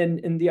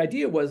 and the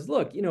idea was,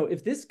 look,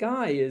 if this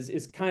guy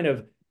is kind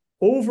of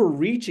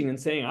overreaching and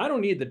saying, I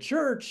don't need the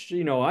church,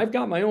 I've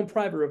got my own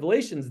private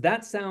revelations,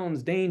 that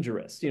sounds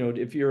dangerous,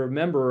 if you're a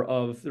member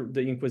of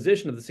the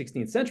Inquisition of the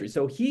 16th century.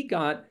 So he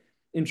got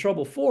in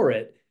trouble for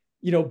it.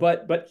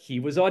 but he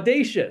was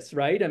audacious,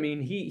 right? I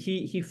mean,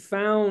 he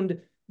found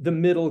the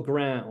middle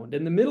ground,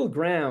 and the middle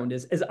ground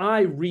is, as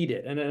I read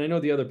it, and I know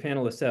the other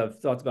panelists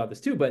have thoughts about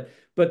this too, but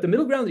the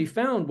middle ground that he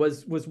found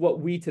was what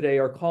we today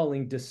are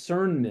calling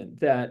discernment,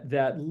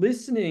 that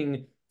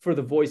listening for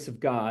the voice of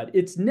God.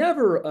 It's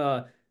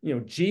never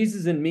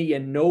Jesus and me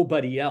and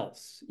nobody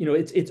else.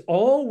 It's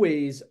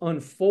always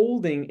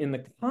unfolding in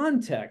the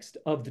context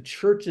of the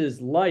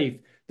church's life,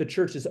 the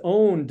church's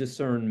own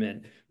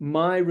discernment,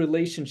 my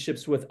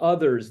relationships with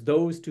others,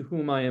 those to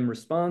whom I am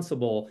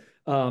responsible,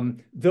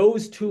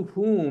 those to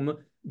whom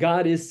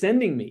God is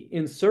sending me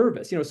in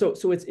service. So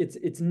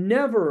it's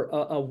never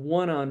a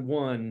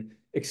one-on-one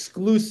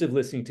exclusive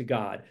listening to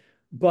God,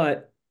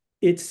 but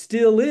it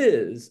still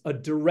is a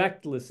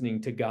direct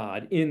listening to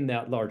God in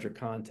that larger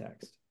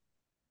context.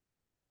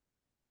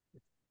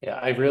 Yeah,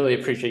 I really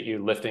appreciate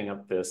you lifting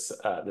up this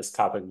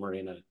topic,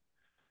 Marina.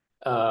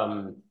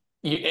 And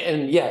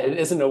yeah, it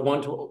isn't a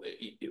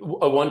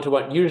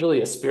one-to-one.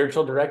 Usually, a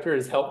spiritual director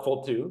is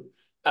helpful too.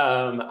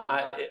 Or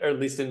at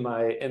least in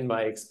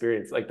my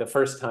experience, like the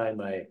first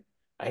time I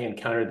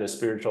encountered this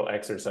spiritual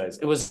exercise,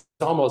 it was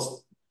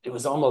almost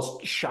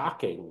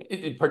shocking.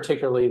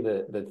 Particularly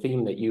the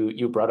theme that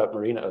you brought up,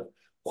 Marina, of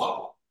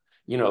whoa,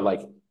 in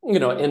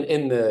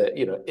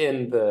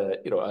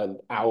the an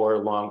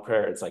hour-long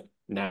prayer, it's like,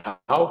 now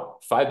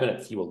 5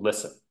 minutes you will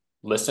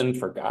listen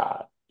for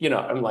God.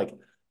 I'm like,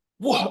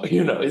 whoa,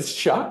 it's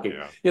shocking.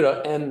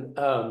 And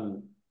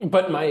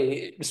but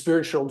my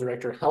spiritual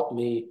director helped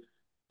me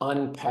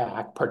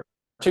unpack,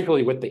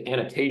 particularly with the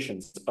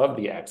annotations of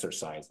the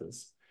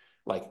exercises,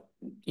 like,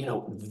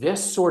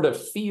 this sort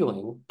of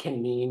feeling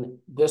can mean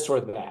this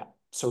or that.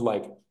 So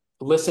like,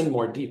 listen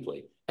more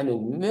deeply. And then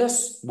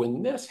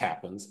when this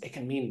happens, it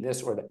can mean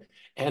this or that.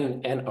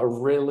 And a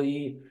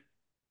really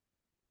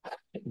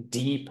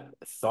deep,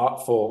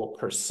 thoughtful,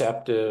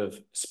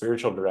 perceptive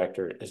spiritual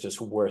director is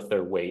just worth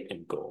their weight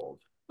in gold.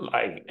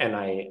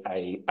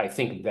 I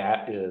think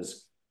that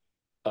is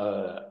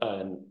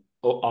an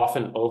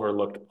often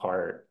overlooked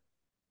part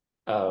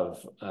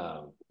of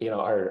our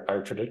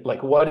tradition.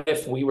 Like, what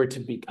if we were to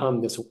become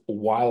this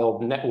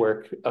wild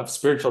network of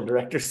spiritual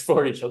directors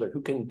for each other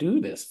who can do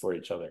this for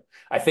each other?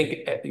 I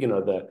think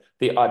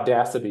the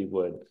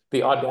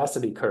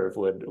audacity curve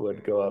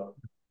would go up.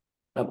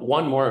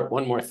 One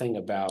more thing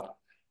about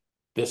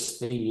this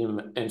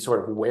theme and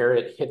sort of where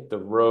it hit the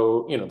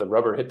road, the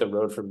rubber hit the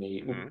road for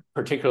me,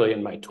 particularly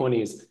in my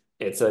 20s.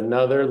 It's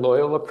another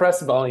Loyola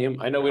Press volume.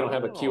 I know we don't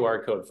have a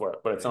QR code for it,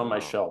 but it's on my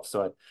shelf.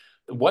 So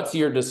what's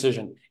your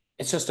decision?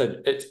 It's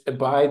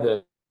by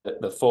the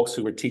folks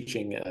who were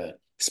teaching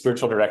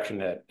spiritual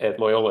direction at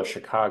Loyola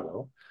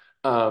Chicago.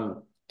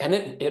 And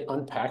it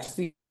unpacks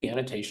the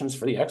annotations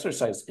for the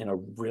exercise in a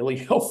really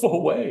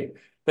helpful way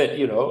that,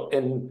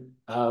 and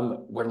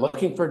we're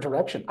looking for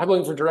direction. I'm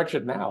looking for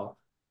direction now.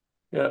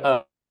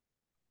 I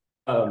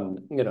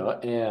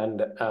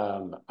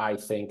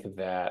think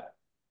that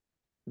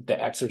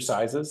the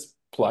exercises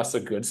plus a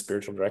good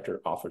spiritual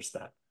director offers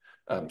that.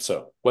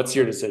 So what's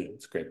your decision?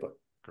 It's a great book.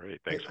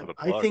 Great. Thanks for the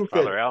plug. I think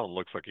Father Allan,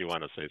 looks like you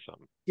want to say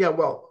something. Yeah,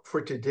 well,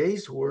 for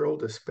today's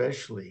world,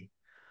 especially,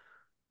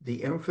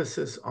 the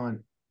emphasis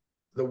on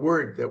the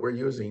word that we're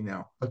using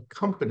now,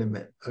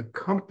 accompaniment.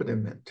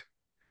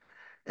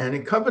 And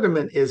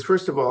accompaniment is,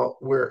 first of all,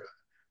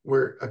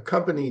 we're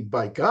accompanied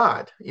by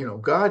God.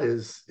 God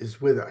is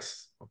with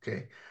us,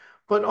 okay?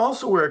 But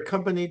also we're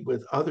accompanied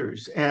with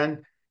others. And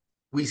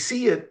we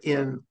see it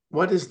in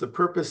what is the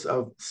purpose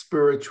of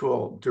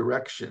spiritual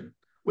direction,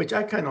 which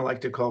I kind of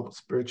like to call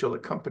spiritual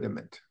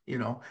accompaniment,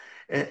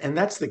 and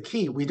that's the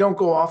key. We don't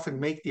go off and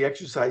make the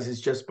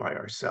exercises just by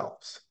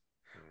ourselves.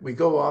 We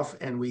go off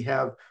and we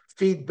have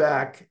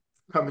feedback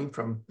coming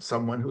from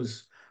someone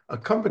who's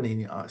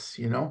accompanying us,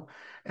 and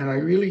I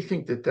really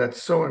think that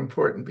that's so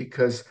important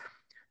because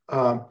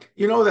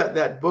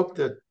that book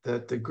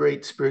that the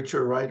great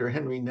spiritual writer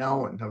Henry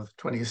Nouwen of the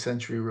 20th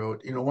century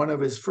wrote, one of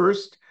his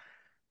first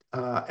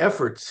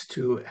efforts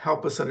to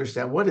help us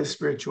understand what is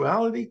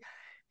spirituality,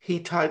 he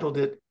titled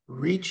it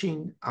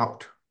Reaching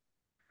Out.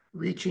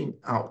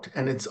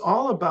 And it's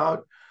all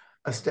about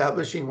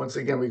establishing, once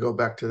again, we go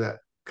back to that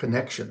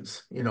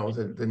connections,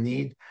 the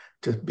need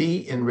to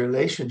be in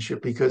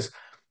relationship, because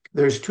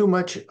there's too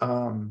much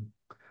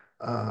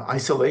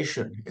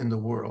isolation in the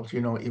world.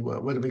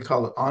 What do we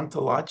call it?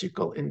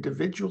 Ontological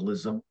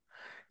individualism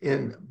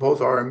in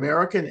both our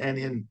American and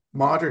in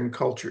modern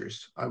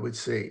cultures, I would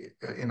say,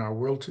 in our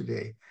world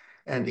today.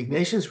 And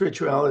Ignatian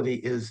spirituality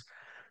is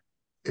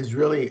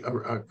really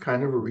a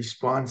kind of a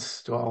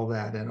response to all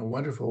that, and a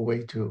wonderful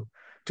way to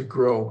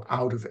grow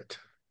out of it.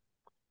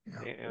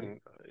 Yeah. And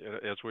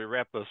as we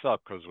wrap this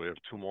up, because we have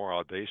two more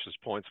audacious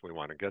points we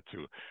want to get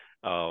to,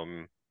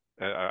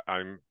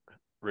 I'm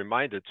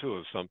reminded too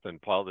of something,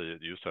 Paul, that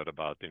you said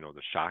about the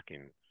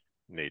shocking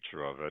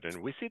nature of it,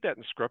 and we see that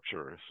in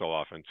Scripture so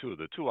often too.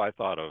 The two I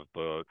thought of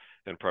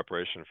in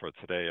preparation for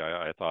today,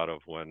 I thought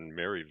of when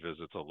Mary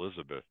visits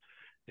Elizabeth.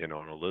 And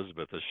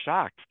Elizabeth is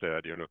shocked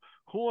that,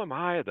 who am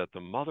I that the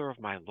mother of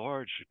my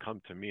Lord should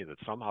come to me, that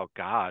somehow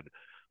God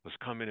was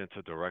coming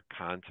into direct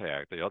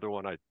contact. The other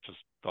one I just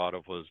thought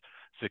of was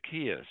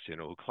Zacchaeus,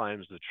 who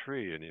climbs the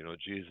tree, and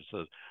Jesus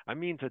says, "I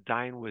mean to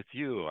dine with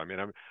you." I mean,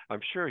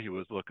 I'm sure he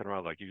was looking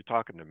around like, "You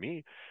talking to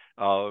me?"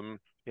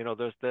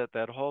 There's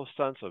that whole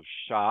sense of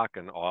shock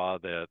and awe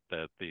that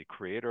the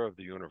creator of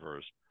the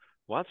universe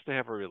wants to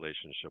have a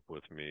relationship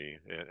with me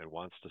and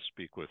wants to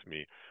speak with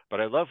me.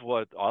 But I love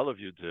what all of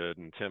you did,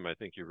 and Tim, I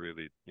think you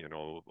really,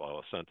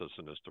 sent us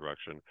in this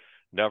direction.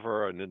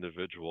 Never an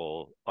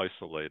individual,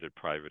 isolated,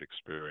 private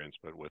experience,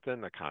 but within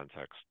the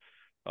context,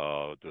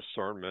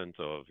 discernment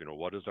of,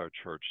 what does our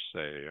church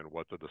say, and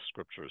what do the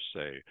scriptures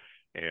say,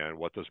 and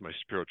what does my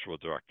spiritual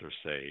director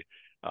say?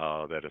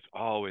 That it's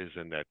always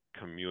in that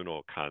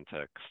communal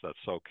context that's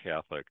so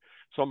Catholic.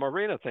 So,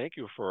 Marina, thank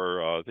you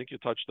for, I think you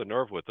touched the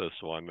nerve with this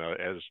one,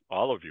 as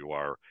all of you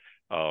are.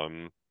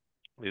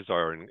 These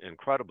are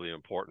incredibly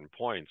important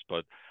points,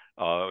 but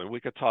we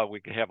could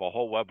have a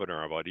whole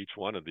webinar about each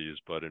one of these.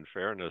 But in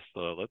fairness,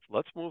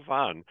 let's move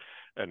on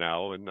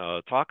now and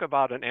talk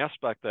about an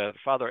aspect that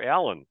Father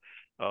Allan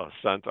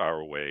sent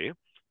our way,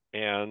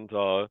 and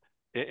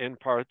in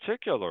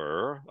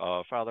particular,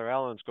 Father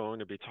Allan's going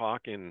to be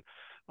talking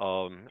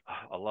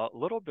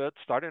little bit,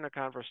 starting a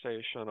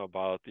conversation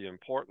about the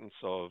importance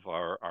of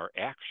our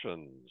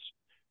actions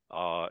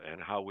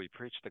and how we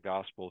preach the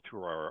gospel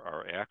through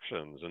our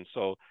actions. And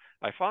so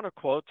I found a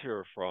quote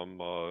here from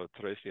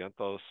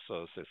 365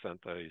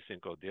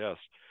 días.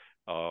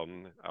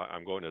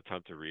 I'm going to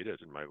attempt to read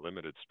it in my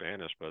limited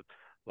Spanish, but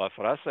la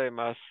frase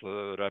más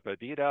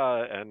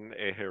repetida en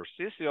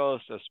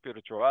ejercicios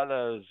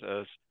espirituales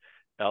es: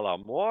 el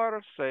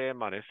amor se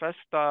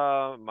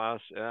manifiesta más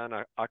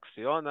en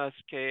acciones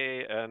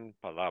que en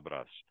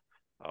palabras.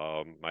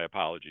 My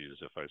apologies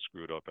if I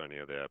screwed up any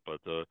of that, but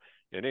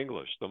in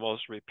English, the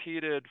most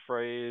repeated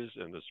phrase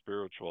in the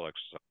spiritual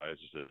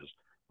exercises is: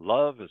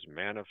 love is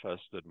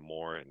manifested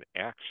more in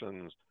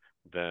actions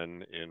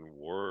than in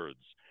words.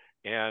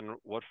 And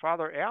what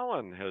Father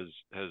Allan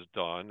has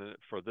done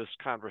for this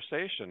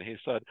conversation, he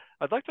said,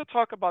 I'd like to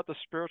talk about the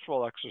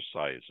spiritual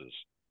exercises,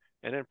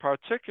 and in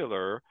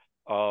particular,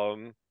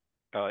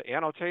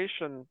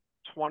 annotation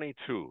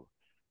 22.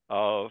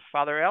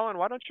 Father Allan,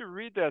 why don't you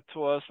read that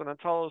to us and then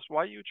tell us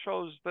why you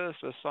chose this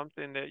as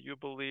something that you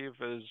believe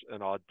is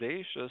an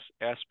audacious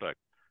aspect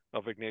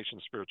of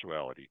Ignatian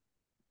spirituality?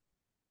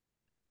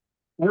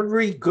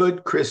 Every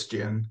good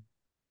Christian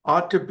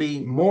ought to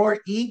be more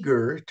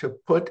eager to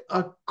put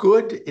a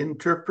good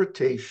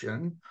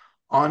interpretation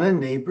on a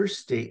neighbor's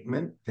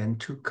statement than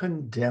to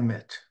condemn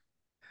it.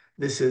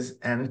 This is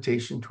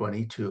annotation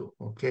 22,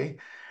 okay?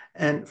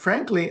 And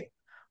frankly,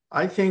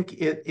 I think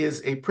it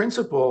is a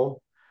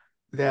principle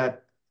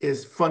that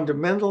is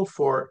fundamental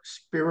for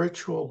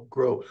spiritual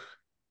growth,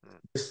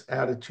 this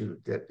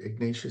attitude that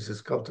Ignatius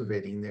is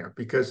cultivating there,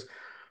 because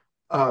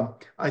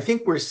I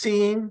think we're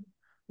seeing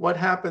what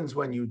happens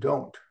when you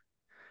don't,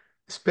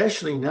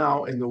 especially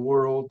now in the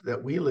world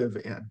that we live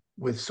in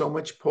with so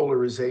much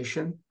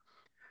polarization.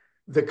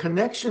 The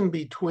connection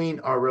between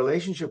our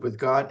relationship with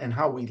God and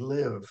how we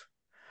live,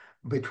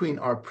 between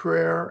our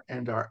prayer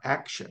and our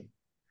action,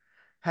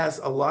 has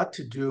a lot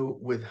to do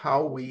with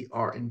how we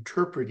are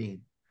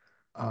interpreting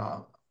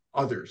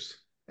others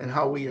and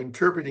how we are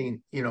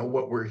interpreting,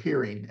 what we're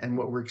hearing and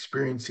what we're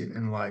experiencing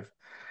in life.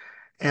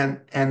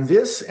 And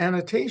this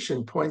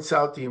annotation points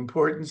out the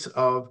importance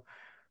of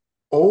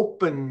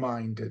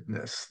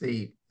open-mindedness,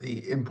 the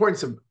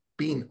importance of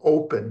being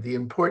open,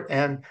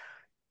 and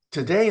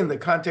today in the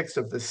context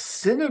of the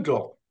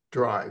synodal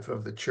drive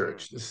of the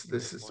church, this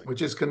is,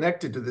 which is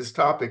connected to this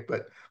topic,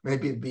 but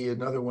maybe it'd be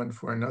another one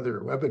for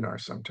another webinar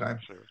sometime.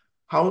 Sure.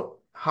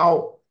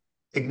 How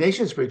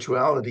Ignatian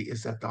spirituality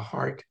is at the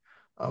heart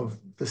of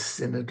the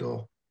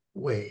synodal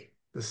way,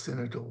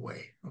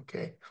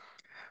 okay?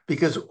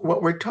 Because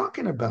what we're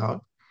talking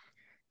about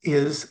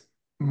is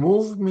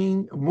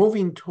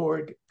moving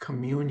toward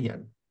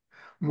communion,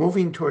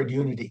 moving toward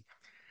unity.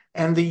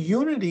 And the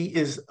unity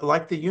is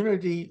like the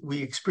unity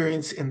we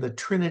experience in the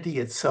Trinity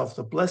itself,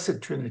 the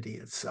Blessed Trinity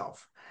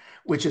itself,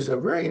 which is a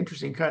very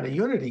interesting kind of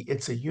unity.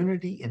 It's a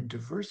unity in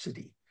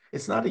diversity.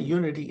 It's not a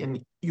unity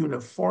in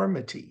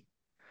uniformity.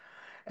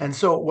 And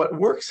so what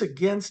works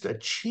against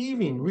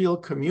achieving real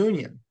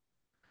communion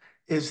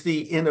is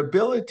the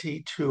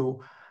inability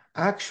to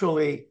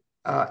actually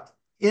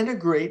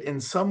integrate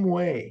in some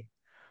way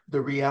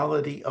the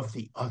reality of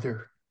the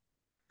other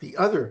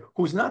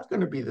who's not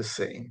going to be the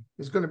same,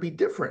 is going to be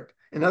different.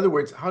 In other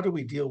words, how do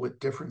we deal with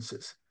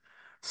differences?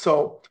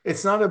 So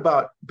it's not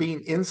about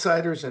being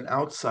insiders and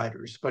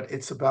outsiders, but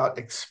it's about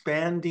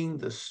expanding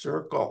the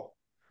circle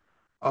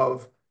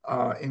of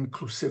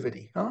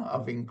inclusivity,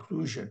 of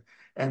inclusion.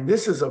 And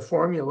this is a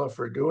formula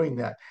for doing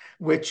that,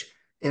 which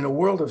in a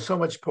world of so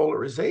much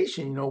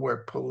polarization,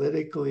 where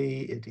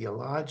politically,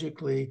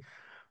 ideologically,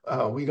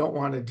 we don't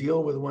want to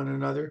deal with one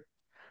another.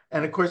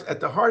 And of course, at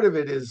the heart of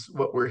it is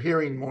what we're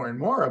hearing more and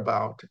more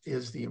about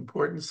is the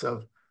importance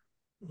of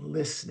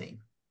listening,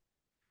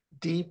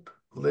 deep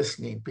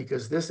listening,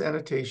 because this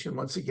annotation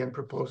once again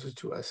proposes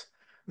to us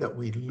that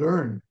we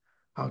learn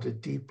how to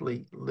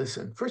deeply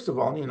listen. First of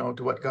all,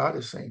 to what God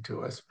is saying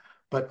to us,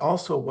 but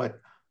also what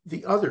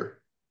the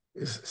other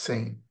is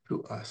saying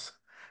to us.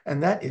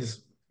 And that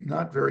is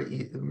not very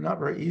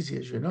easy,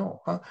 as you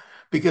know, huh?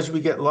 Because we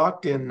get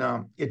locked in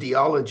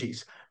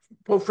ideologies.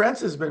 Pope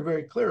Francis has been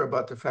very clear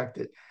about the fact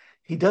that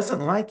he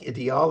doesn't like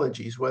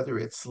ideologies, whether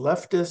it's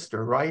leftist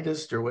or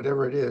rightist or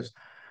whatever it is,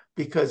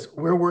 because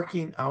we're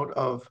working out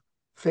of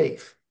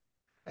faith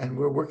and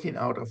we're working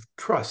out of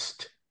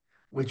trust,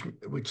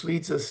 which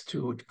leads us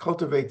to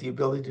cultivate the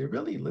ability to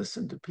really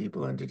listen to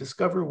people and to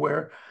discover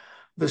where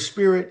the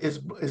Spirit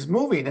is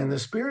moving. And the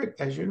Spirit,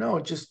 as you know,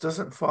 just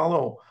doesn't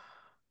follow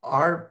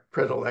our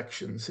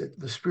predilections.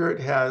 The Spirit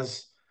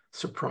has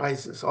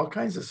surprises, all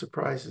kinds of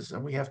surprises,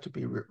 and we have to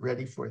be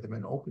ready for them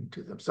and open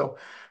to them. So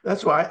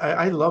that's why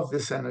I love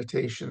this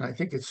annotation. I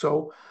think it's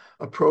so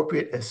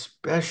appropriate,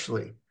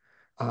 especially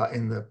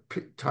in the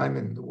time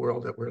in the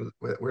world that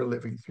we're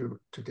living through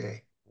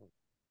today.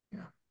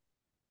 Yeah.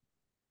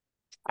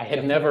 I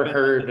had never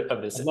heard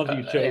of this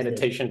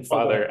annotation, this.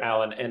 Father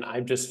Allan, and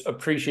I just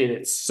appreciate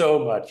it so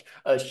much.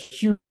 A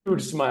huge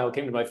smile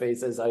came to my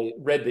face as I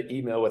read the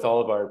email with all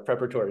of our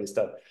preparatory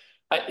stuff.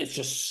 It's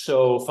just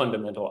so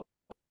fundamental.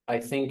 I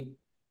think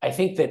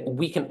that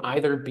we can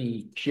either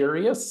be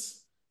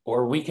curious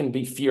or we can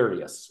be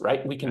furious,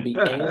 right? We can be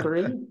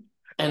angry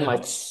and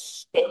like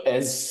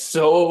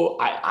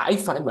I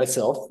find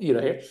myself,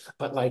 here,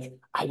 but like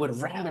I would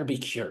rather be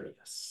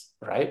curious,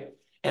 right?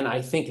 And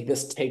I think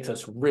this takes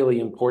us really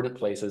important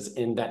places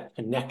in that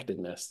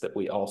connectedness that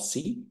we all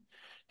see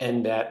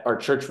and that our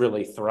church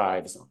really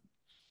thrives on.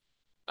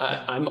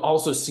 I'm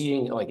also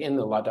seeing, like in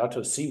the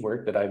Laudato Si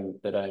work that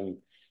I'm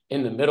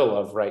in the middle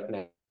of right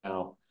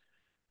now,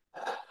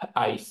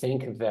 I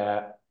think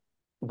that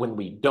when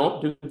we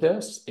don't do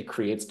this, it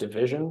creates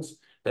divisions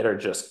that are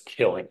just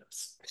killing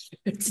us.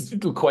 It's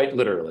quite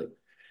literally.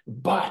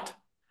 But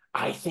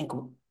I think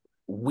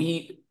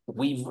we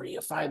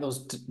reify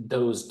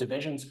those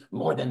divisions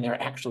more than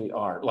there actually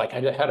are. Like I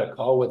had a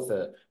call with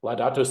the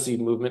Laudato Si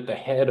movement, the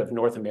head of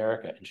North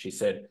America, and she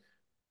said,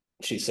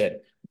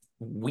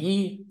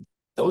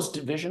 those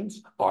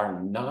divisions are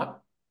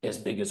not as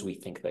big as we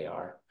think they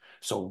are.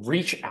 So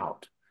reach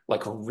out,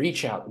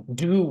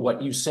 do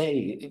what you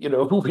say,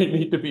 we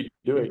need to be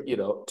doing,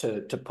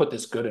 to put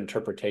this good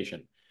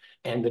interpretation.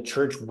 And the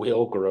church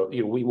will grow.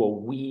 We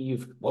will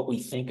weave what we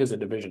think is a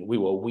division. We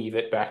will weave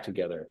it back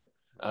together,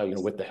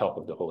 with the help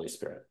of the Holy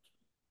Spirit.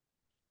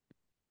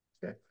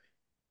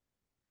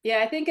 Yeah,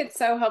 I think it's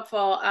so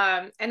helpful.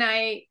 And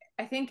I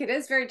think it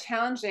is very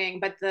challenging,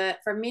 but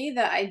for me,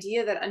 the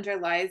idea that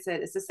underlies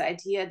it is this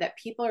idea that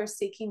people are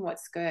seeking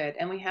what's good,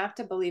 and we have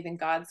to believe in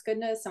God's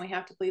goodness, and we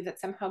have to believe that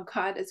somehow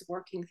God is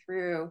working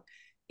through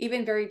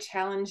even very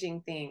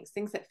challenging things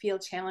that feel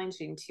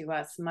challenging to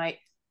us.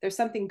 There's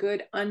something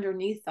good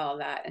underneath all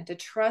that, and to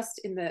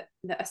trust in the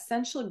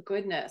essential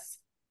goodness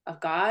of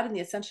God and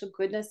the essential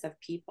goodness of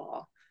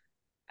people.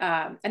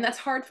 And that's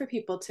hard for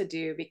people to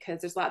do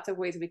because there's lots of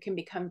ways we can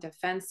become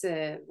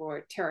defensive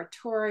or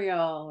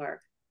territorial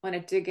or want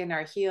to dig in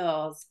our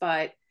heels.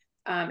 But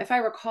if I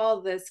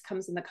recall, this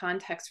comes in the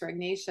context for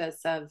Ignatius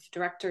of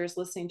directors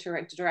listening to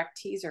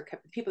directees or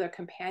people they're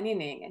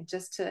companioning, and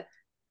just to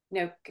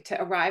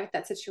arrive at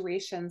that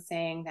situation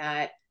saying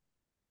that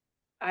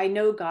I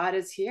know God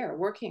is here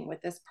working with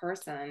this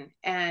person,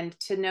 and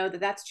to know that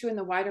that's true in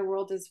the wider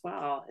world as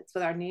well. It's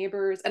with our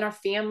neighbors and our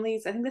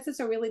families. I think this is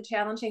a really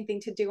challenging thing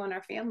to do in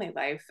our family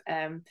life.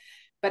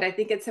 But I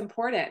think it's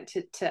important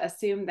to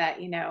assume that,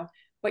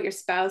 what your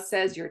spouse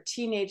says, your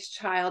teenage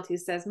child who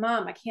says,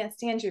 Mom, I can't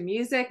stand your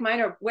music.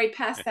 Mine are way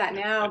past that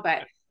now,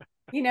 but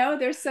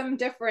there's some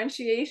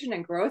differentiation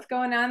and growth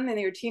going on in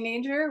your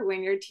teenager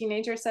when your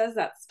teenager says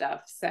that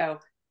stuff. So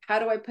how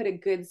do I put a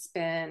good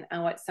spin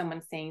on what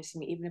someone's saying to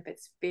me, even if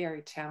it's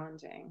very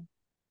challenging?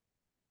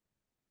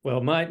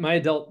 Well, my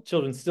adult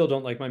children still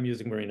don't like my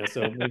music, Marina.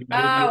 So maybe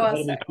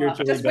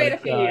just wait a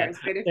few years.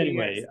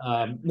 Anyway,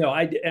 no,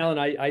 Alan,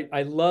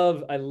 I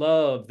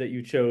love that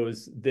you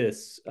chose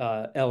this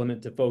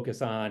element to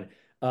focus on.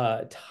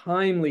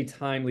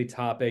 Timely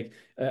topic.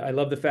 I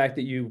love the fact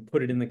that you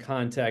put it in the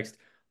context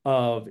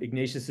of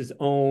Ignatius's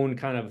own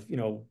kind of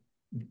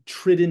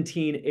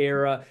Tridentine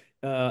era.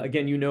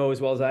 Again,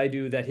 as well as I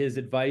do that his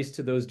advice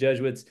to those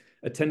Jesuits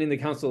attending the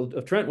Council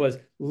of Trent was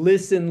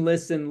listen.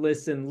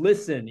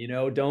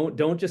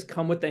 Don't just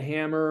come with the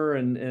hammer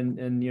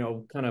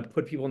and kind of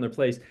put people in their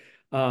place.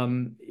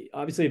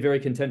 Obviously a very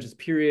contentious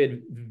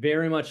period,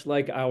 very much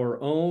like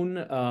our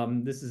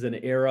own. This is an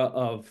era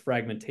of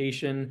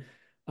fragmentation.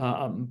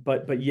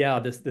 But yeah,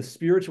 the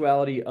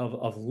spirituality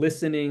of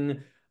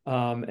listening,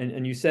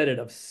 and you said it,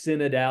 of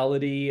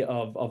synodality,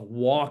 of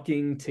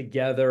walking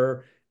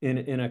together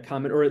in a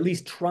common, or at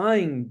least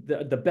trying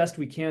the best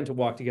we can to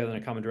walk together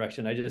in a common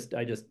direction. I just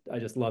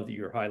love that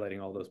you're highlighting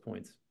all those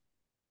points.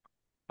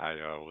 I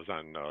was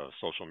on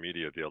social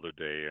media the other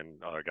day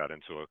and got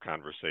into a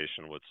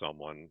conversation with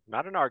someone,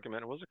 not an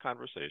argument, it was a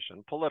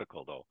conversation,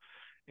 political though.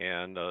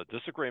 and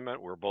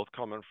disagreement. We're both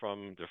coming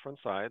from different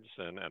sides,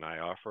 and I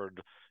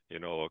offered,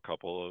 a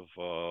couple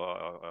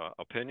of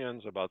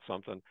opinions about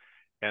something,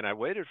 and I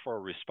waited for a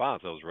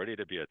response. I was ready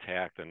to be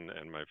attacked, and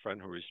my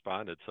friend who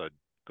responded said,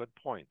 "Good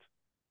point."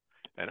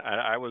 And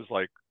I was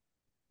like,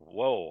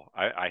 whoa,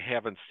 I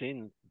haven't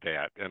seen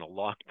that in a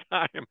long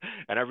time.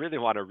 And I really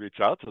want to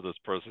reach out to this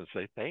person and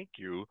say thank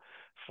you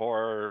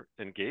for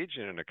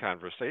engaging in a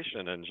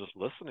conversation and just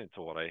listening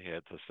to what I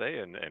had to say.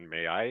 And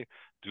may I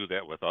do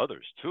that with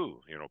others too,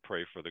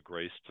 pray for the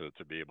grace to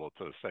be able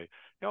to say,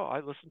 I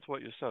listened to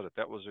what you said.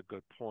 That was a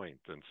good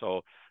point. And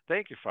so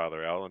thank you,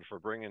 Father Allan, for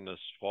bringing this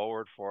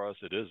forward for us.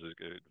 It is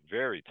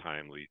very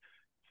timely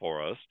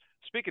for us.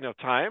 Speaking of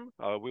time,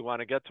 we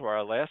want to get to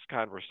our last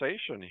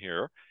conversation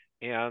here.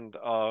 And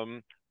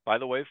by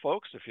the way,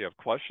 folks, if you have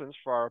questions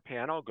for our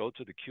panel, go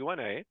to the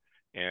Q&A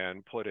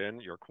and put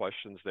in your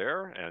questions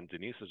there. And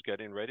Denise is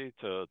getting ready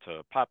to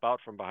pop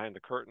out from behind the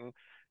curtain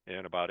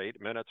in about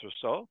 8 minutes or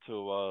so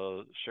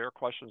to share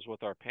questions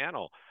with our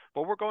panel.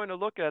 But we're going to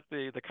look at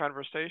the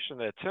conversation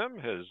that Tim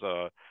has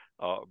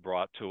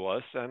brought to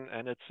us,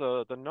 and it's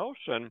the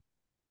notion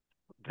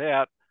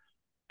that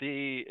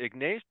the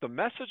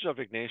message of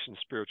Ignatian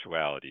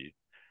spirituality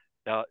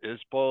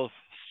is both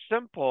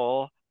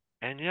simple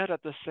and yet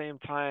at the same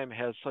time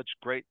has such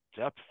great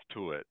depth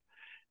to it.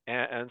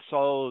 And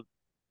so,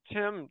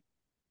 Tim,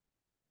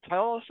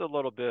 tell us a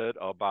little bit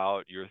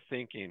about your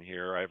thinking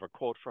here. I have a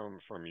quote from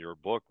your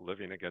book,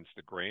 Living Against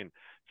the Grain.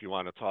 If you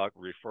want to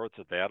refer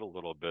to that a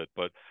little bit.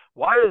 But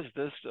why is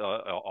this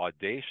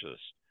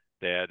audacious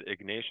that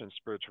Ignatian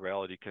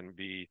spirituality can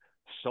be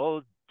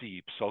so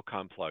deep, so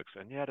complex,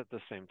 and yet at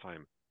the same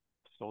time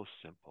so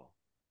simple?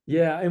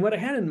 Yeah, and what I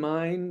had in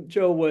mind,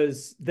 Joe,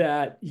 was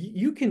that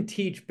you can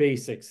teach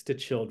basics to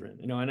children,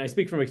 and I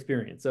speak from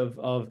experience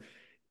of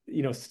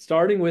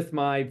starting with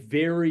my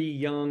very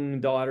young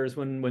daughters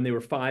when they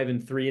were 5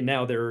 and 3, and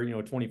now they're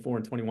 24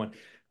 and 21.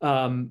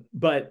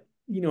 But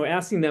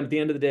asking them at the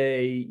end of the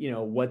day,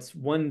 what's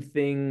one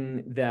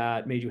thing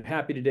that made you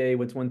happy today?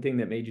 What's one thing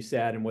that made you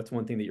sad? And what's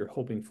one thing that you're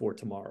hoping for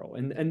tomorrow?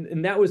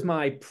 And that was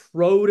my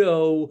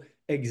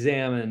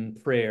proto-examen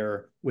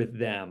prayer with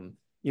them,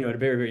 at a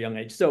very, very young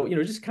age. So,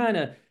 just kind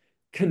of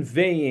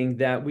conveying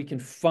that we can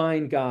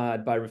find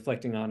God by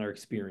reflecting on our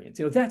experience.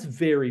 That's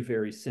very,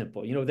 very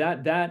simple.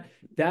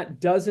 That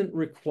doesn't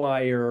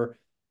require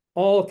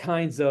all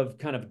kinds of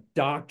kind of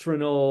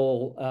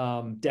doctrinal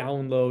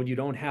download. You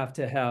don't have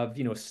to have,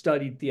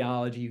 studied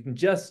theology. You can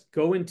just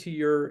go into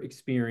your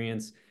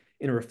experience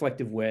in a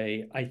reflective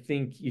way. I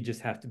think you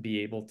just have to be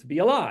able to be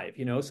alive,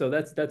 so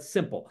that's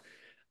simple.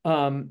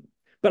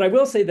 But I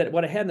will say that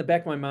what I had in the back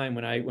of my mind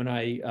when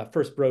I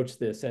first broached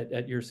this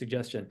at your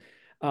suggestion,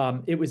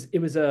 it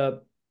was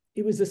a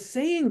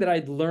saying that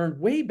I'd learned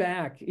way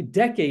back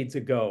decades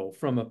ago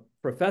from a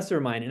professor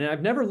of mine, and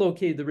I've never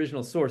located the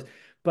original source.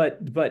 But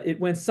it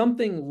went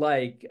something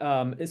like,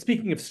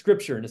 speaking of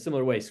scripture in a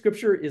similar way,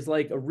 scripture is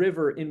like a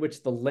river in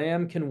which the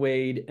lamb can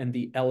wade and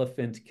the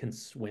elephant can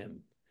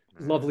swim.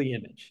 Lovely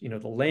image.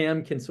 The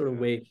lamb can sort of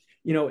wade,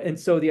 and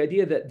so the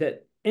idea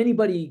that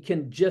anybody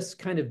can just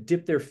kind of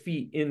dip their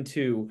feet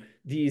into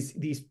these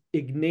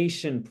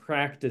Ignatian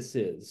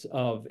practices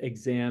of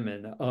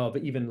examen, of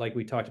even like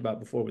we talked about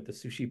before with the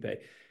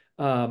suscipe.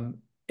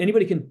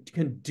 Anybody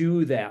can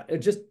do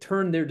that, just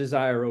turn their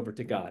desire over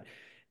to God.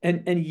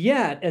 And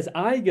yet, as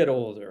I get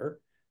older,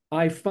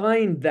 I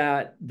find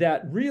that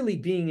really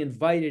being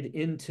invited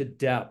into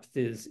depth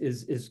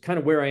is kind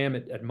of where I am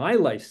at my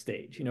life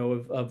stage,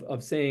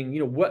 of saying,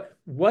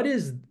 what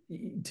is,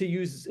 to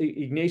use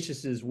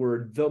Ignatius's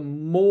word, the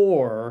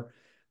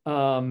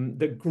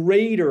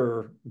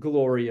greater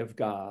glory of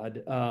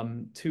God,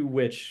 to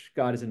which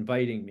God is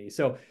inviting me.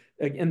 So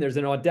again, there's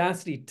an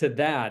audacity to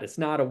that. It's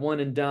not a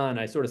one and done.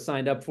 I sort of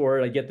signed up for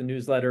it. I get the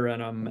newsletter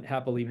and I'm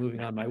happily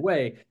moving on my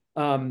way.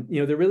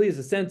 There really is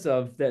a sense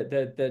of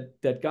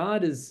that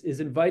God is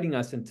inviting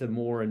us into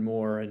more and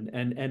more,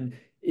 and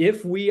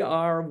if we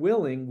are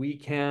willing, we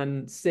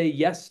can say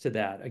yes to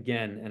that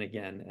again and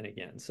again and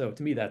again. So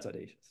to me, that's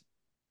audacious.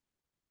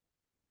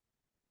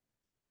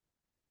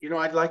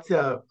 I'd like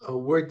a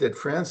word that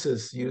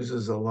Francis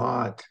uses a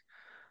lot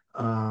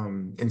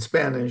in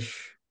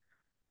Spanish,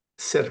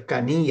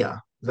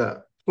 cercanía,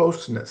 the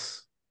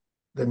closeness,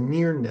 the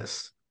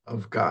nearness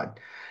of God,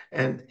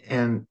 and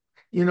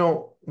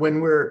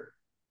when we're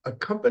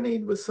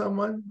accompanied with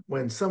someone,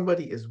 when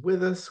somebody is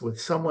with us, when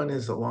someone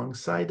is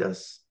alongside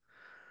us,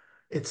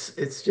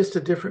 it's just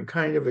a different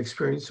kind of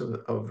experience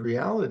of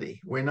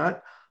reality. We're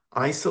not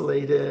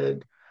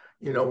isolated,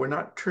 we're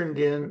not turned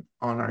in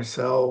on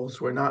ourselves.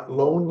 We're not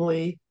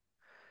lonely,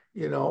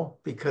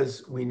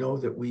 because we know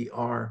that we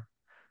are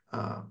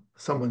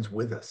someone's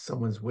with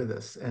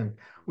us, and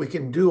we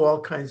can do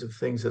all kinds of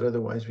things that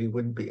otherwise we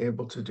wouldn't be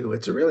able to do.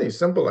 It's a really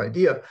simple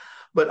idea,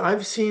 but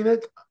I've seen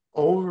it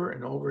over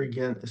and over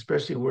again,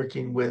 especially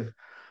working with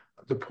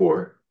the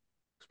poor,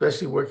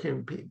 especially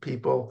working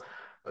people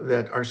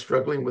that are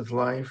struggling with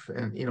life,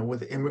 and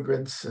with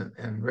immigrants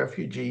and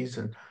refugees,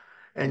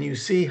 and you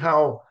see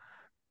how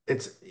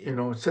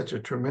it's, such a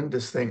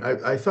tremendous thing.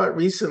 I thought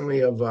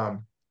recently of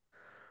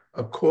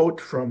a quote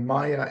from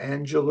Maya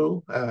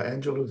Angelou,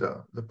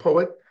 the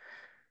poet.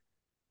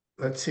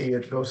 Let's see,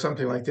 it goes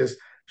something like this.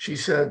 She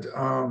said,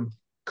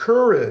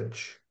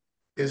 courage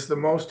is the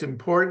most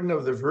important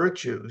of the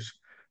virtues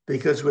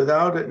because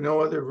without it, no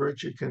other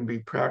virtue can be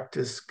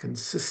practiced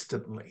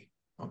consistently.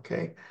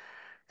 Okay.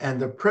 And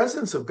the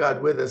presence of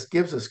God with us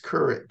gives us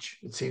courage,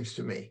 it seems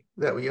to me,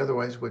 that we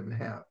otherwise wouldn't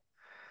have.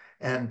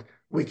 And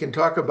we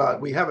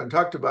haven't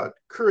talked about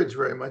courage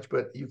very much,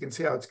 but you can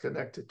see how it's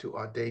connected to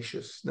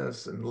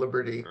audaciousness and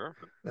liberty Sure.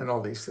 and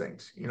all these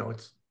things.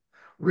 It's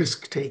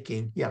risk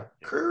taking. Yeah,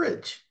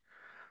 courage.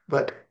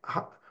 But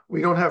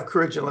we don't have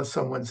courage unless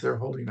someone's there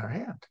holding our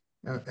hand.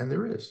 And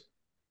there is.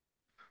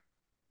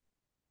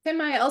 Tim,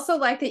 I also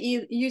like that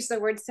you use the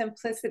word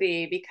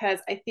simplicity because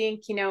I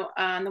think,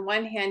 on the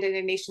one hand, in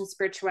Ignatian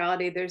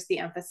spirituality, there's the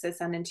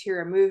emphasis on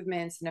interior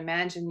movements and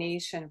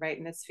imagination, right?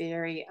 And this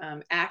very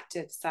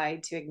active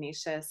side to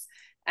Ignatius,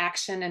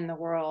 action in the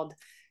world.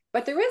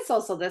 But there is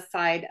also this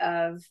side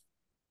of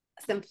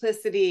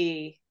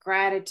simplicity,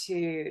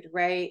 gratitude,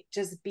 right?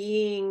 Just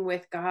being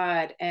with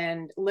God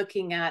and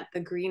looking at the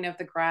green of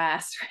the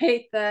grass,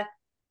 right?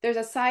 There's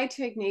a side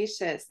to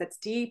Ignatius that's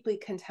deeply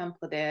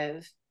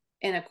contemplative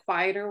in a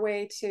quieter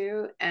way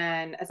too.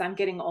 And as I'm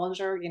getting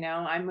older,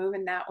 I'm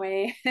moving that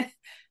way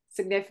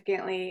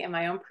significantly in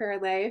my own prayer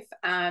life.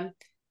 And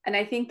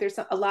I think there's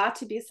a lot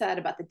to be said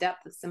about the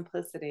depth of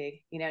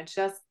simplicity,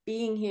 just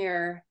being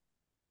here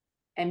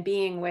and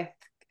being with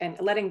and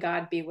letting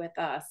God be with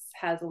us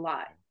has a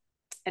lot.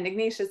 And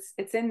Ignatius,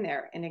 it's in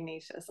there in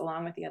Ignatius,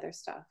 along with the other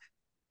stuff.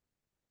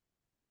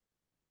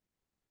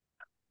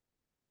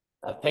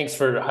 Thanks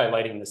for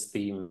highlighting this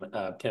theme,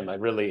 Tim. I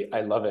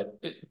love it,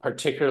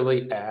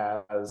 particularly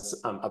as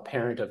a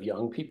parent of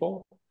young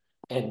people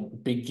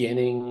and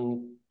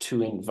beginning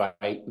to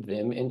invite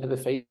them into the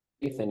faith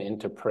and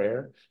into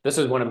prayer. This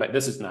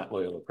is not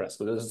Loyola Press,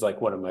 but this is like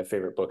one of my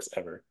favorite books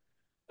ever.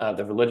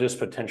 The religious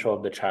potential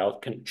of the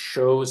child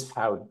shows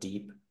how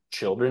deep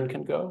children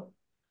can go.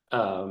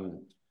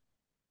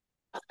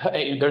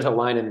 There's a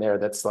line in there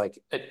that's like,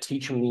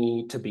 teach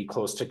me to be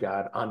close to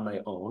God on my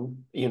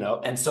own,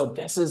 and so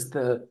this is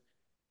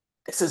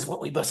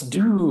what we must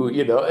do,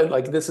 and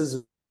like this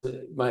is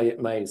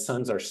my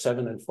sons are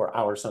 7 and 4,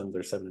 our sons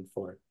are 7 and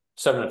 4,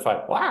 7 and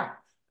 5, wow,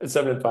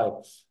 7 and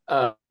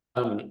 5.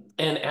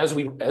 And as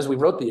we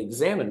wrote the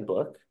examine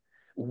book,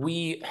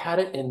 we had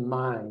it in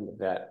mind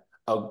that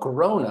a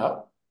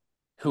grown-up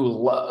who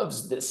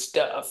loves this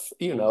stuff,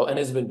 and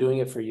has been doing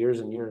it for years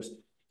and years,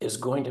 is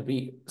going to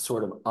be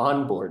sort of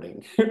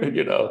onboarding,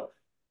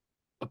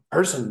 a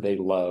person they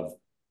love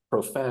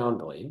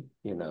profoundly,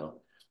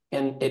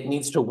 and it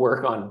needs to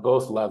work on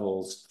both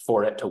levels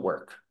for it to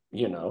work,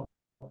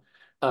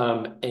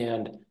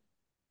 and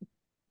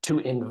to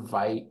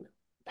invite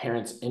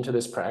parents into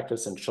this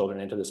practice and children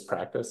into this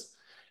practice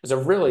is a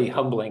really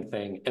humbling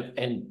thing.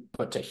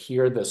 But to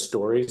hear the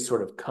stories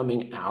sort of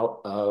coming out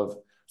of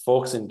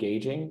folks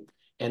engaging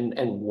and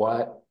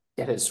what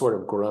it has sort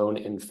of grown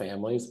in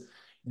families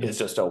is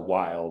just a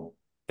wild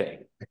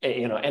thing,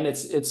 and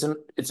it's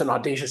an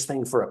audacious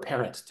thing for a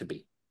parent to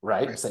be,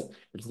 right? Saying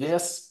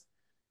this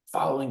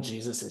following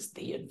Jesus is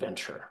the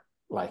adventure.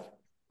 Like,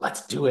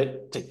 let's do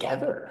it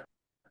together.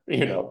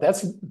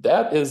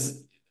 That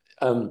is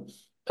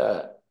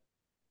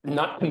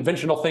not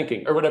conventional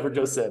thinking or whatever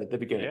Joe said at the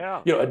beginning.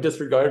 Yeah. A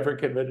disregard for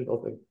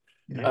conventional thinking.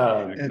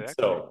 Exactly.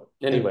 So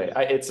anyway,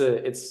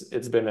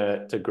 it's been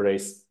a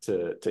grace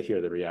to hear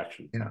the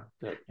reaction. Yeah.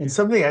 And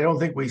something I don't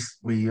think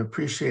we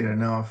appreciate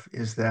enough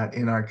is that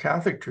in our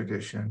Catholic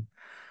tradition,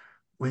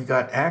 we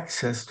got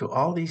access to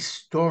all these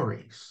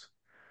stories.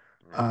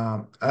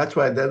 That's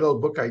why that little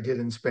book I did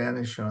in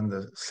Spanish on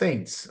the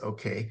saints,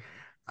 okay?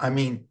 I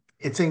mean,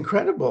 it's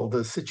incredible,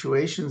 the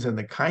situations and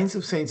the kinds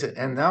of saints,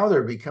 and now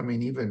they're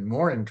becoming even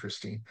more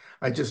interesting.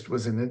 I just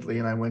was in Italy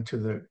and I went to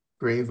the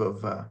grave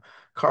of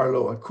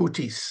Carlo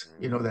Acutis,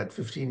 that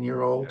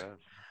 15-year-old.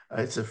 Yes.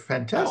 It's a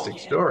fantastic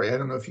story. I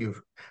don't know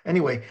if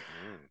anyway,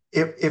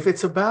 if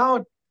it's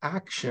about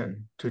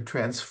action to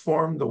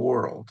transform the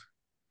world,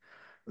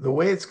 the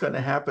way it's going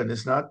to happen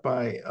is not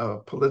by a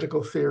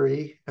political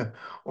theory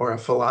or a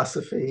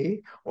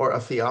philosophy or a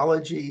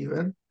theology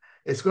even.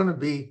 It's going to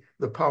be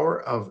the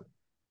power of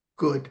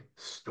good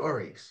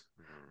stories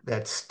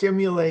that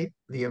stimulate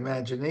the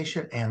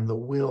imagination and the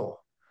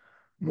will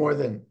more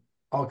than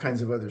all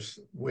kinds of other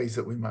ways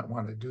that we might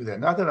want to do that.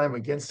 Not that I'm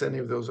against any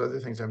of those other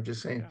things. I'm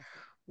just saying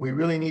we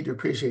really need to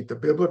appreciate the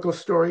biblical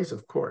stories,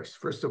 of course,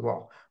 first of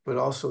all, but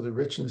also the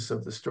richness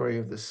of the story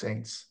of the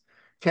saints,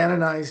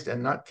 canonized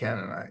and not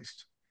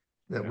canonized,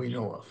 that we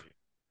know of.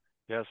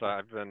 Yes,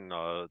 I've been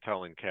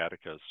telling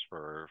catechists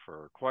for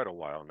quite a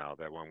while now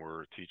that when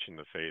we're teaching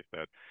the faith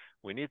that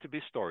we need to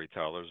be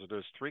storytellers.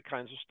 There's 3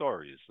 kinds of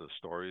stories: the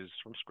stories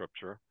from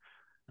Scripture,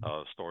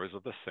 stories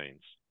of the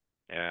saints,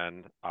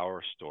 and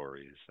our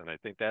stories. And I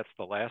think that's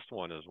the last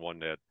one is one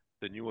that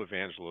the new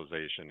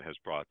evangelization has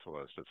brought to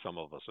us that some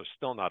of us are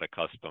still not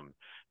accustomed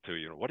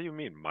to. What do you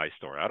mean, my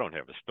story? I don't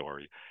have a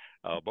story.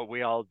 But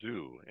we all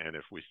do. And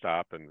if we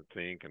stop and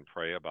think and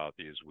pray about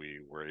these,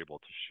 we're able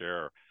to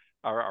share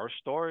our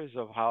stories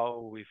of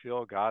how we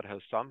feel God has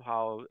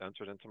somehow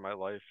entered into my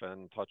life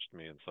and touched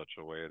me in such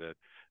a way that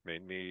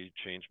made me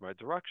change my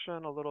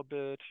direction a little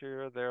bit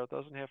here or there. It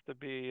doesn't have to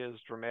be as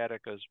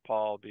dramatic as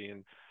Paul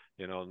being,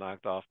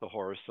 knocked off the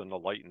horse and the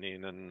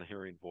lightning and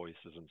hearing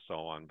voices and so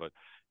on. But,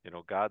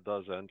 God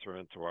does enter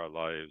into our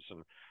lives.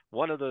 And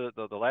one of the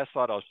last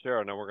thought I'll share,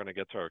 and then we're going to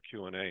get to our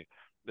Q&A,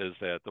 is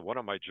that one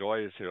of my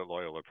joys here at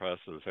Loyola Press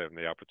is having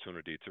the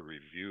opportunity to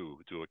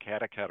do a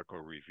catechetical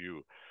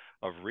review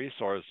of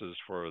resources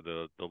for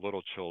the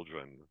little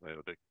children,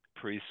 the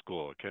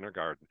preschool,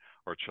 kindergarten,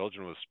 or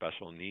children with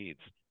special needs.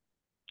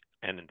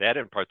 And that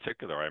in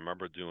particular, I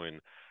remember doing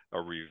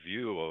a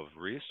review of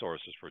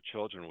resources for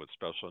children with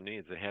special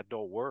needs. It had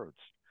no words.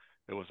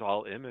 It was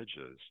all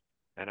images.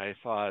 And I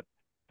thought,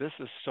 this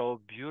is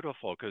so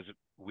beautiful, because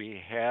we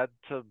had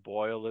to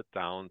boil it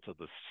down to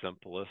the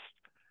simplest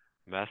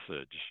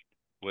message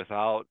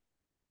without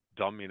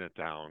dumbing it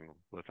down,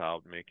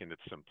 without making it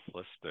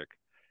simplistic.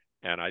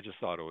 And I just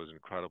thought it was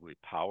incredibly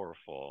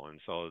powerful. And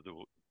so,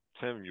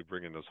 Tim, you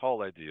bring in this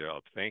whole idea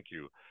up. Thank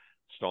you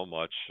so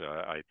much.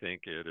 I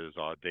think it is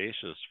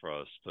audacious for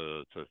us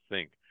to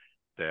think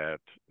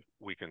that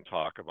we can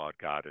talk about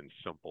God in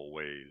simple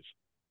ways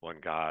when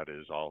God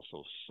is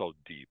also so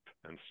deep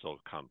and so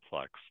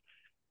complex,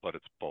 but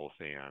it's both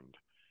and.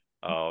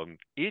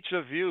 Each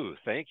of you,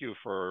 thank you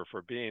for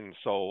being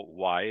so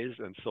wise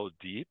and so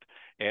deep,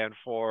 and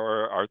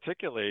for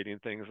articulating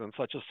things in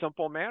such a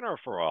simple manner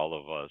for all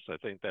of us. I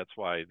think that's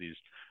why these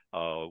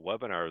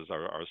webinars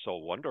are so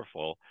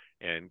wonderful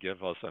and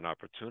give us an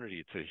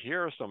opportunity to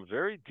hear some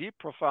very deep,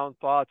 profound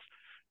thoughts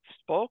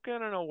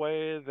spoken in a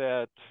way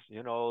that,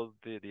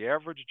 the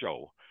average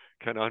Joe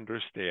can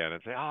understand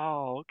and say,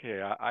 oh,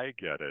 okay, I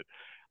get it.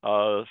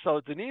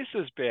 So Denise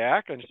is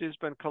back, and she's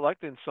been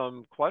collecting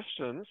some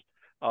questions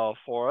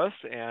for us,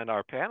 and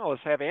our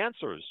panelists have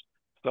answers.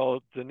 So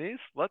Denise,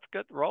 let's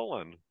get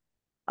rolling.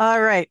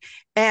 All right.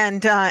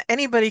 And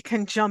anybody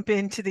can jump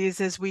into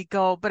these as we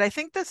go. But I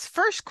think this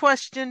first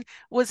question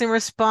was in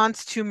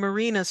response to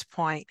Marina's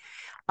point.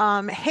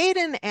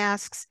 Hayden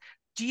asks,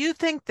 do you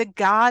think that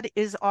God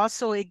is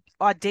also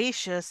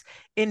audacious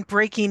in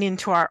breaking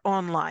into our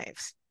own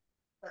lives?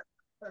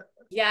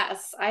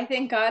 Yes, I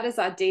think God is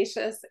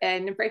audacious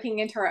and breaking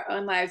into our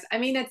own lives. I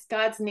mean, it's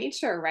God's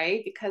nature,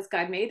 right? Because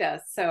God made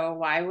us. So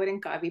why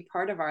wouldn't God be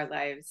part of our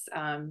lives?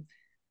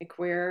 Like,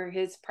 we're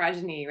his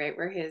progeny, right?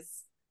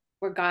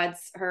 We're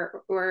God's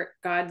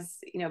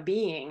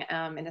being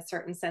in a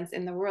certain sense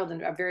in the world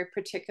in a very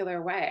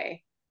particular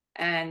way.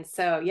 And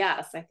so,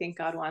 yes, I think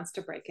God wants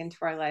to break into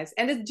our lives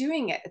and is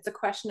doing it. It's a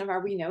question of, are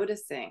we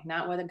noticing?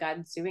 Not whether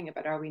God's doing it,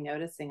 but are we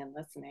noticing and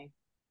listening?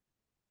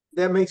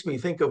 That makes me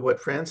think of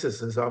what Francis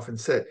has often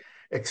said: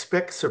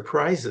 expect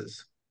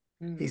surprises.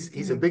 Mm-hmm.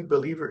 He's a big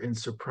believer in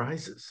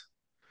surprises.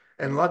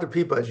 And a lot of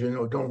people, as you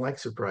know, don't like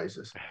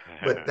surprises,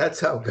 but that's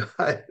how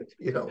God,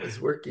 is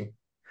working.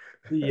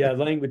 The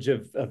language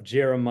of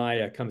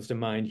Jeremiah comes to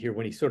mind here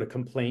when he sort of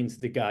complains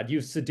to God,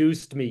 you've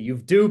seduced me,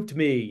 you've duped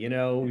me,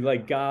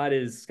 like God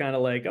is kind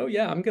of like, oh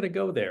yeah, I'm going to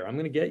go there. I'm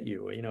going to get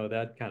you,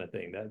 that kind of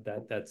thing,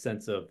 that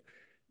sense of,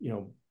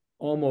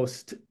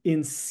 almost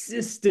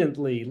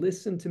insistently,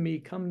 listen to me,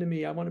 come to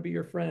me, I want to be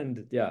your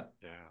friend. Yeah.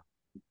 Yeah.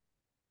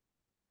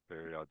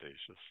 Very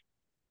audacious.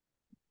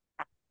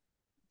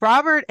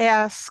 Robert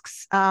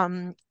asks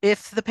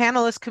if the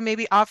panelists could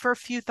maybe offer a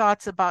few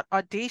thoughts about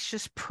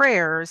audacious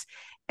prayers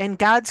and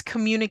God's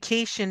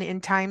communication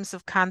in times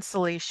of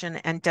consolation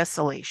and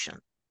desolation.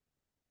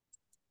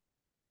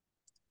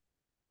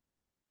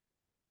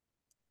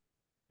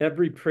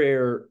 Every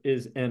prayer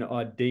is an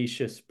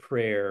audacious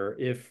prayer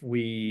if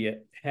we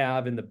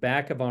have in the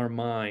back of our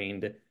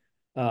mind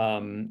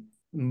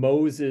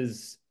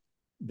Moses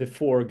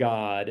before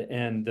God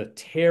and the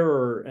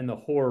terror and the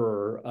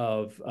horror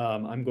of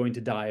I'm going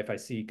to die if I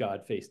see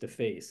God face to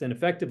face. And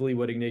effectively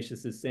what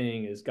Ignatius is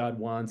saying is God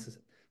wants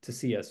to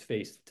see us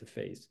face to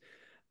face.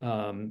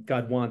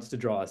 God wants to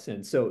draw us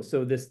in. So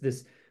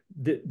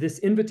this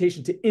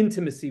invitation to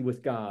intimacy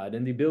with God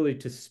and the ability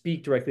to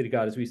speak directly to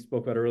God, as we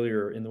spoke about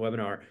earlier in the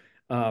webinar,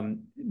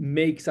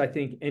 makes, I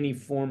think, any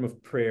form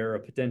of prayer a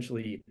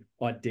potentially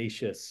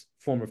audacious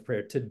form of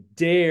prayer, to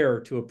dare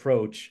to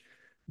approach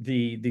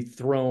the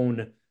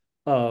throne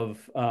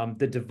of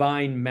the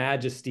divine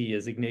majesty,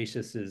 as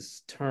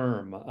Ignatius's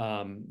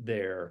term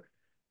there.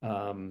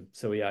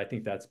 So yeah, I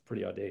think that's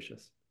pretty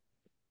audacious.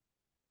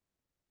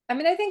 I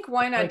mean, I think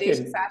one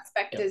audacious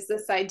aspect is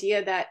this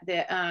idea that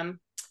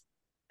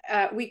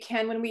we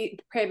can, when we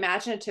pray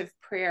imaginative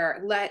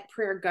prayer, let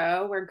prayer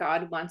go where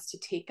God wants to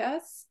take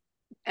us.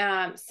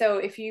 So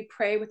if you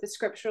pray with a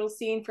scriptural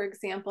scene, for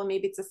example,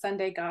 maybe it's a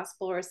Sunday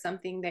gospel or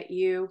something that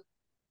you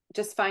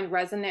just find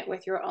resonant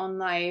with your own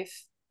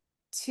life,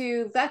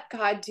 to let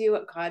God do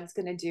what God's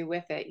going to do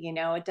with it. You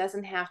know, it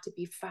doesn't have to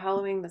be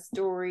following the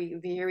story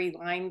very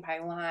line by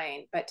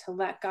line, but to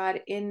let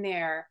God in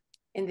there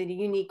in the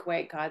unique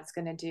way God's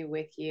going to do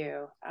with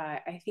you.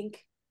 I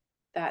think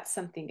that's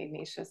something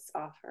Ignatius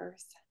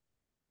offers.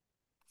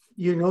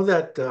 You know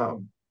that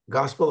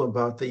gospel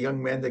about the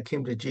young man that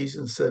came to Jesus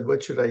and said,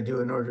 "What should I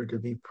do in order to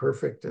be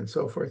perfect?" and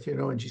so forth, you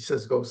know, and Jesus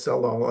says, "Go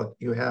sell all that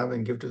you have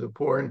and give to the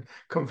poor and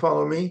come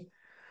follow me."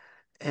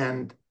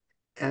 And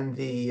and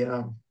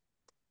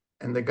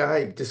the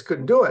guy just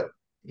couldn't do it.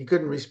 He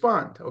couldn't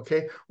respond.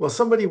 Okay. Well,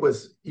 somebody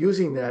was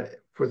using that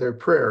for their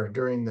prayer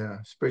during the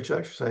spiritual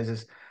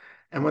exercises.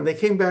 And when they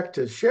came back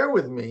to share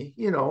with me,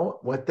 you know,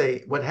 what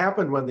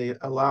happened when they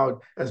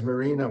allowed, as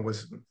Marina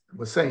was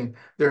saying,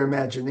 their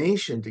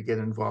imagination to get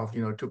involved,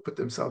 you know, to put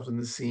themselves in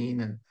the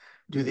scene and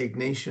do the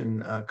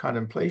Ignatian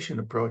contemplation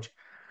approach.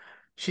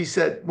 She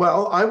said,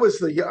 "Well, I was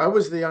the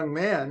young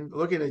man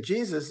looking at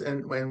Jesus,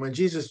 and when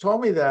Jesus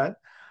told me that,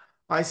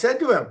 I said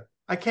to him,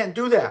 I can't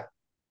do that.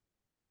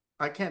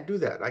 I can't do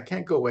that. I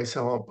can't go away,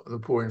 sell the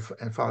poor,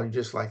 and follow you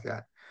just like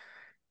that."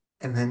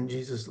 And then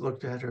Jesus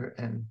looked at her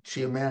and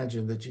she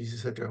imagined that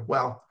Jesus said to her,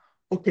 "Well,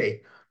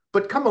 okay,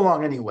 but come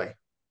along anyway."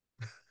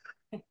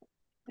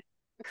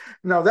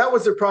 Now, that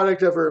was a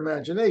product of her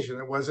imagination.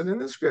 It wasn't in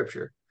the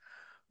scripture,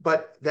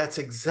 but that's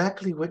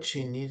exactly what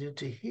she needed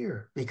to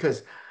hear,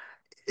 because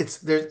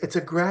it's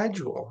a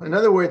gradual. In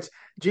other words,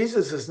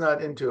 Jesus is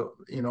not into,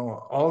 you know,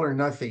 all or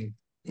nothing.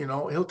 You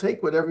know, he'll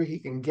take whatever he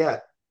can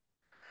get.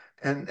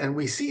 And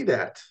we see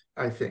that,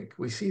 I think.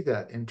 We see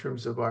that in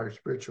terms of our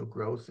spiritual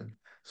growth and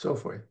so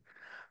forth.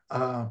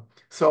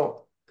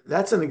 So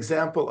that's an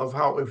example of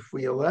how, if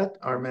we let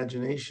our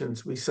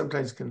imaginations, we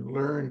sometimes can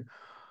learn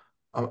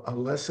a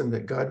lesson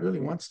that God really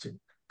wants to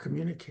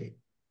communicate.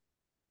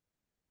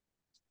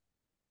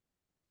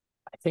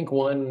 I think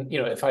one,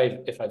 you know, if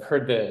I've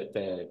heard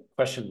the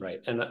question right,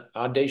 an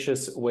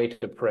audacious way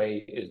to pray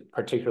is,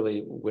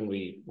 particularly when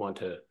we want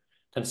to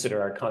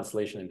consider our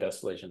consolation and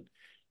desolation,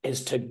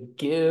 is to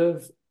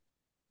give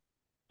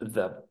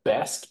the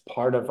best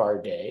part of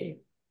our day,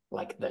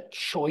 like the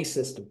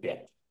choicest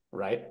bit,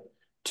 right,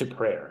 to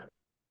prayer,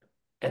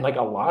 and like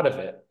a lot of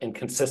it, and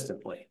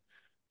consistently.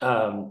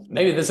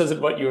 Maybe this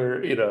isn't what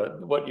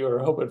you're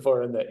hoping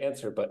for in the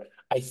answer, but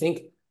I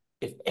think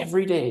if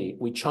every day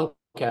we chunk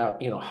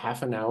out, you know,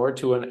 half an hour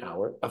to an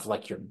hour of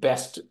like your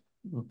best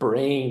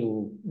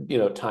brain, you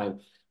know, time,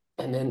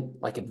 and then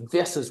like if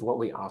this is what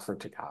we offer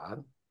to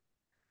God,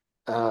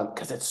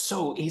 because it's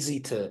so easy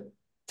to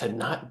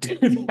not do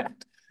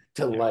that,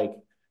 to like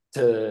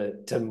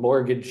to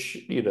mortgage,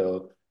 you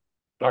know,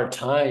 our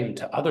time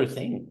to other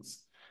things.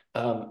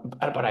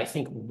 But I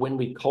think when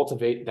we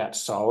cultivate that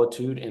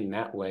solitude in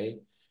that way,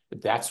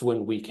 that's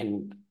when we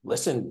can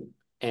listen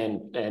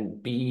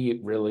and be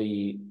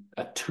really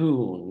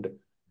attuned,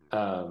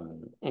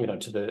 you know,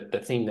 to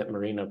the theme that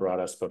Marina brought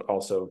us, but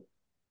also,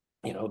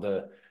 you know,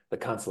 the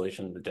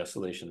consolation, the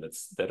desolation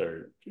that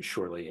are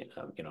surely,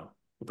 you know,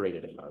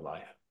 braided in our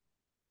life.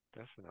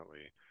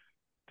 Definitely.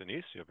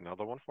 Denise, you have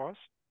another one for us?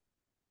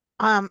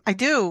 I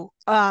do.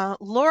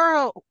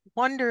 Laura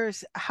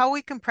wonders how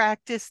we can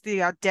practice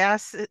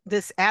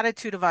this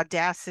attitude of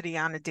audacity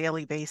on a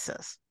daily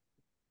basis.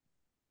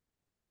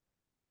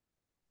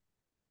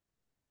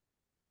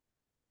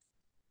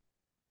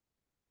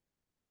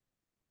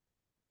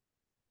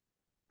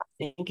 I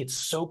think it's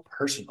so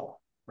personal,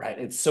 right?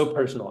 It's so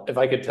personal. If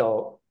I could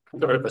tell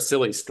sort of a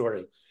silly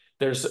story,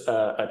 there's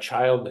a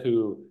child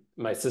who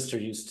my sister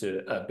used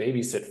to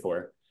babysit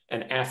for,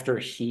 and after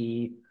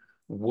he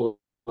would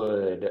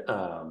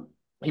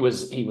he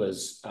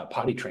was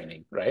potty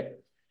training, right?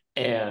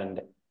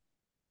 And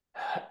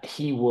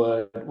he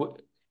would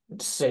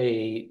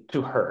say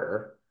to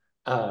her,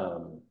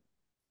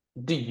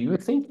 "Do you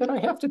think that I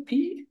have to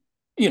pee?"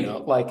 You know,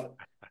 like,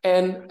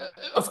 and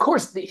of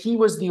course he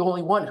was the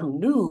only one who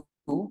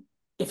knew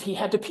if he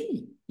had to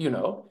pee, you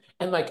know?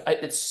 And like,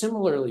 it's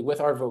similarly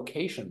with our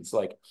vocations,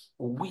 like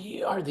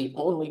we are the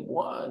only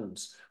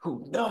ones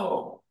who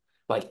know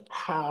like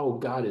how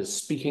God is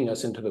speaking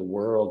us into the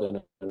world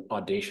in an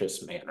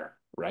audacious manner,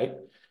 right?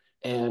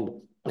 And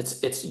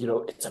it's you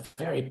know, it's a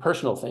very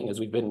personal thing, as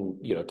we've been,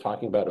 you know,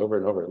 talking about over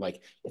and over.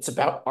 Like it's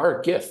about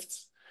our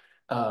gifts.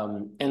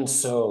 And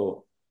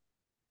so,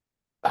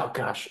 oh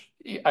gosh,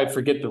 I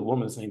forget the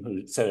woman's name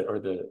who said it, or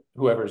the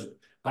whoever's,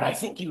 but I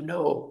think, you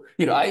know,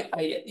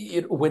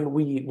 when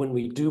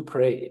we do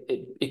pray,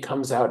 it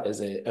comes out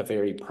as a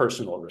very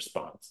personal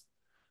response.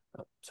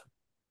 So.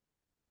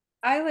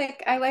 I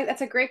like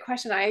that's a great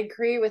question. I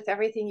agree with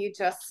everything you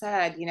just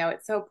said. You know,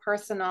 it's so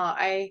personal.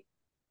 I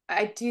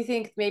do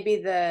think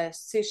maybe the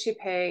sushi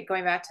pay,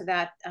 going back to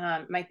that,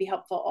 might be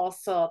helpful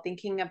also,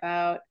 thinking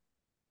about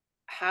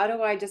how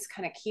do I just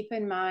kind of keep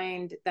in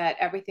mind that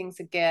everything's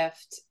a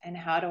gift, and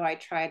how do I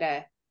try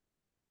to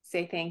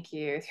say thank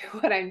you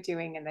through what I'm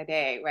doing in the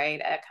day, right?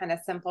 A kind of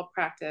simple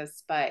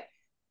practice, but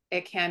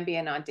it can be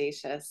an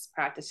audacious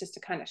practice, just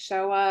to kind of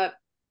show up.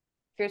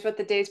 Here's what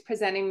the day's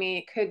presenting me.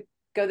 It could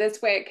go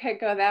this way, it could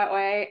go that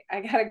way.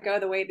 I gotta go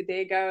the way the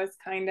day goes,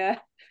 kind of.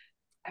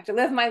 I have to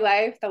live my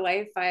life, the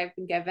life I've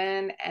been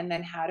given, and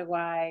then how do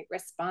I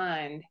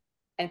respond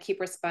and keep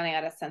responding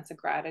out of a sense of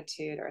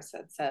gratitude or a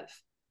sense of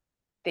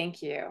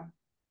thank you.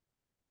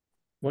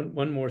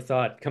 One more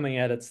thought, coming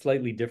at it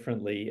slightly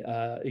differently.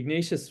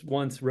 Ignatius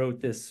once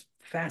wrote this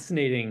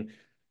fascinating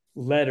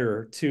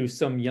letter to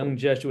some young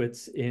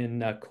Jesuits in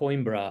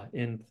Coimbra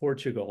in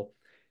Portugal.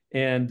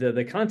 And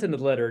the content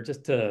of the letter,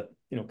 just to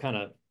kind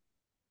of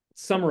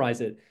summarize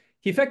it,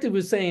 he effectively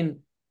was saying,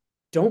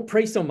 don't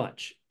pray so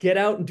much. Get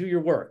out and do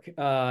your work.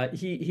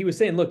 He was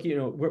saying, look,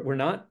 we're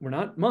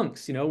not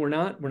monks. We're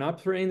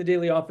not praying the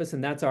daily office,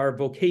 and that's our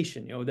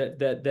vocation.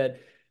 That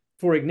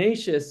for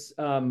Ignatius,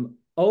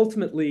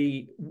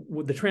 ultimately,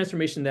 the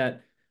transformation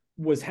that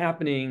was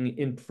happening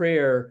in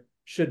prayer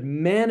should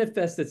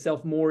manifest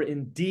itself more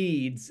in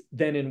deeds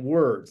than in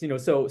words.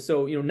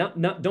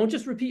 Not don't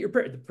just repeat your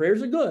prayer. The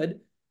prayers are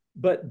good,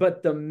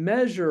 but the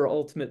measure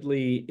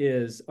ultimately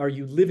is, are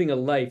you living a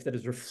life that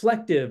is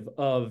reflective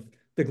of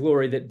the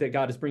glory that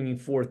God is bringing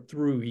forth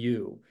through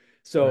you?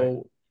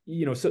 So,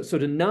 right. So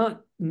to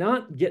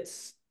not get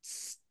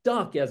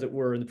stuck, as it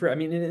were, in the prayer. I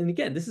mean, and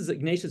again, this is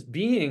Ignatius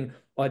being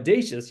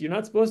audacious. You're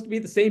not supposed to be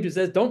the same who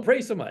says, don't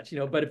pray so much,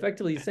 but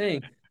effectively he's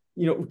saying,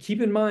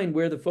 keep in mind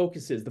where the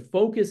focus is. The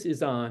focus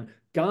is on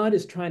God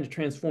is trying to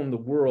transform the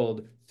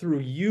world through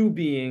you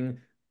being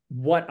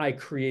what I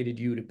created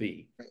you to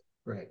be.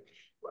 Right.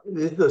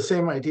 The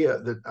same idea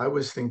that I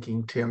was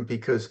thinking, Tim,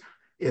 because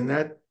in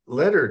that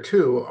letter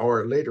too,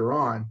 or later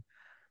on,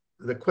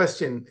 the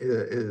question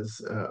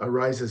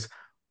arises,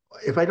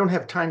 if I don't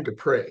have time to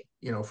pray,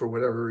 for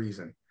whatever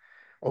reason,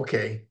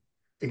 okay,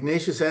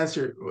 Ignatius'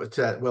 answer was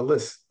that, well,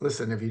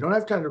 listen, if you don't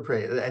have time to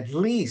pray, at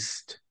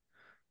least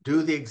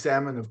do the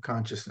examen of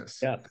consciousness.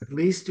 Yeah. At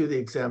least do the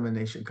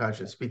examination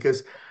conscious,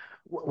 because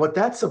what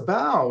that's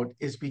about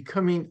is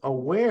becoming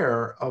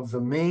aware of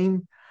the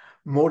main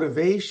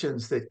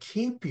motivations that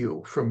keep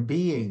you from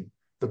being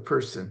the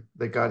person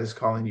that God is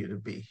calling you to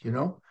be,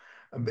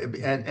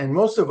 and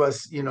most of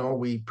us,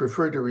 we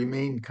prefer to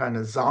remain kind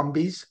of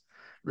zombies,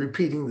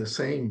 repeating the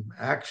same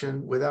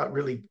action without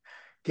really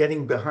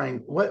getting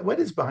behind what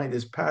is behind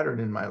this pattern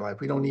in my life.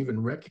 We don't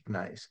even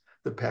recognize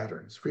the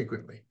patterns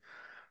frequently,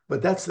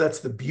 but that's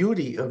the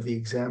beauty of the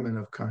examen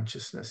of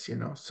consciousness,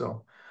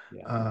 so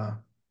yeah.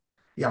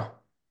 Yeah,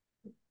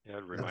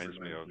 it reminds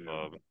me of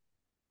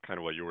kind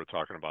of what you were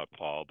talking about,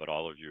 Paul, but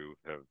all of you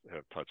have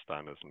touched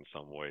on this in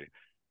some way.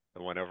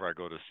 And whenever I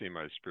go to see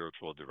my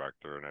spiritual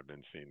director, and I've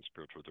been seeing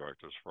spiritual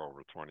directors for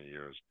over 20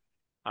 years,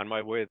 on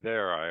my way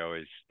there, I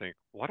always think,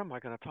 what am I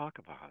going to talk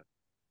about?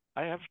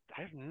 I have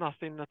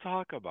nothing to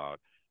talk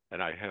about.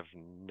 And I have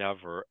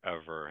never,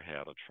 ever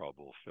had a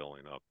trouble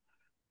filling up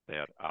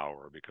that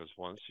hour, because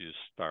once you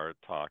start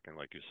talking,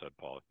 like you said,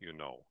 Paul,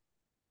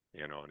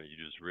 and you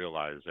just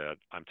realize that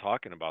I'm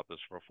talking about this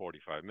for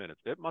 45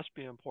 minutes. It must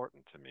be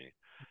important to me.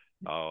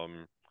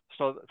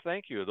 So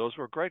thank you. Those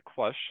were great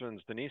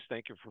questions. Denise,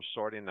 thank you for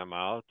sorting them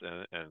out.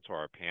 And to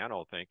our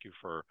panel, thank you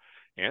for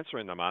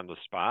answering them on the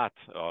spot.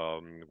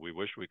 We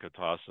wish we could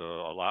toss a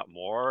lot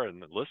more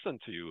and listen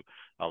to you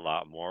a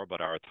lot more,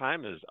 but our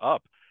time is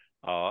up.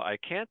 I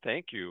can't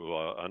thank you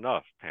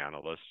enough,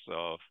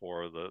 panelists,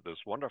 for this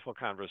wonderful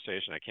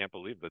conversation. I can't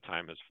believe the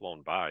time has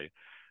flown by.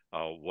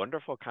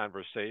 Wonderful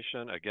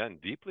conversation, again,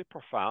 deeply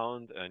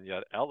profound and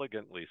yet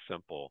elegantly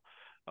simple.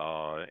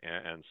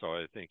 And so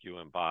I think you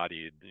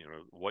embodied,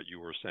 what you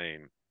were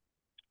saying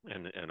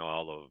and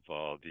all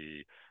of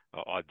the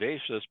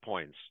audacious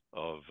points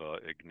of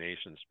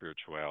Ignatian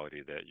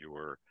spirituality that you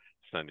were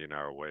sending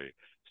our way.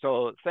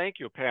 So thank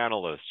you,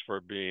 panelists,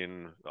 for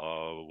being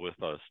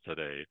with us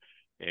today.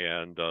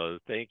 And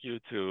thank you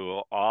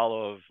to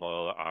all of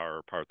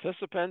our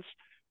participants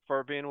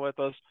for being with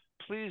us.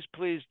 Please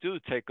do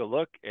take a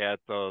look at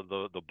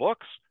the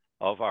books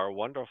of our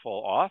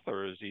wonderful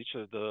authors. Each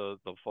of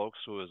the folks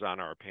who is on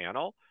our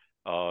panel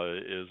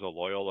is a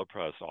Loyola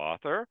Press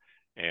author.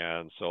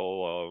 And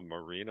so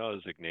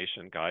Marina's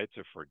Ignatian Guide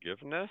to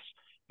Forgiveness,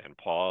 and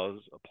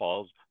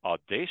Paul's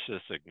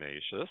Audacious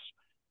Ignatius,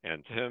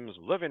 and Tim's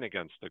Living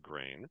Against the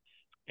Grain,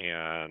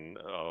 and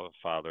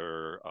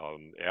Father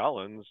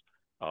Allan's,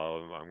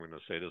 I'm going to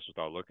say this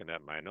without looking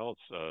at my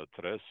notes,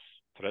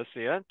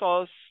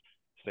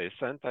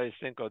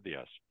 365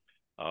 días.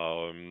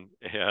 And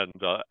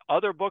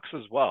other books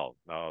as well.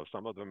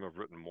 Some of them have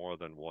written more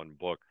than one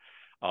book.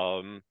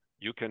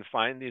 You can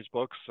find these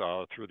books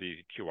through the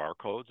QR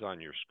codes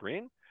on your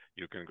screen.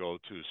 You can go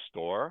to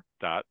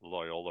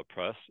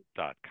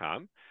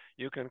store.loyolapress.com.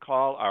 You can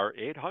call our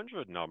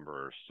 800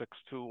 number,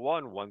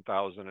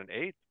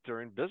 621-1008.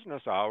 During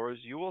business hours,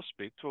 you will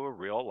speak to a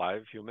real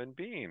live human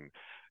being.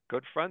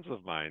 Good friends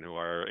of mine who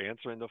are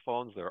answering the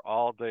phones there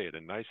all day,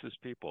 the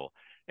nicest people.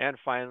 And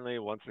finally,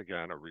 once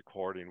again, a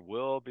recording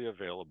will be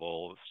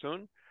available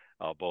soon,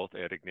 both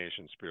at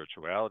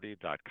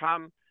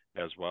ignatianspirituality.com,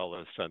 as well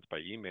as sent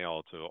by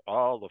email to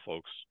all the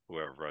folks who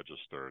have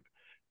registered.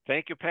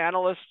 Thank you,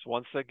 panelists.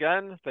 Once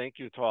again, thank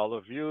you to all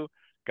of you.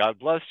 God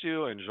bless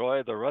you.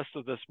 Enjoy the rest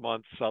of this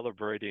month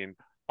celebrating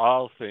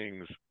all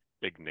things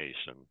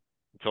Ignatian.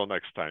 Until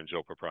next time,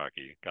 Joe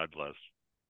Paprocki. God bless.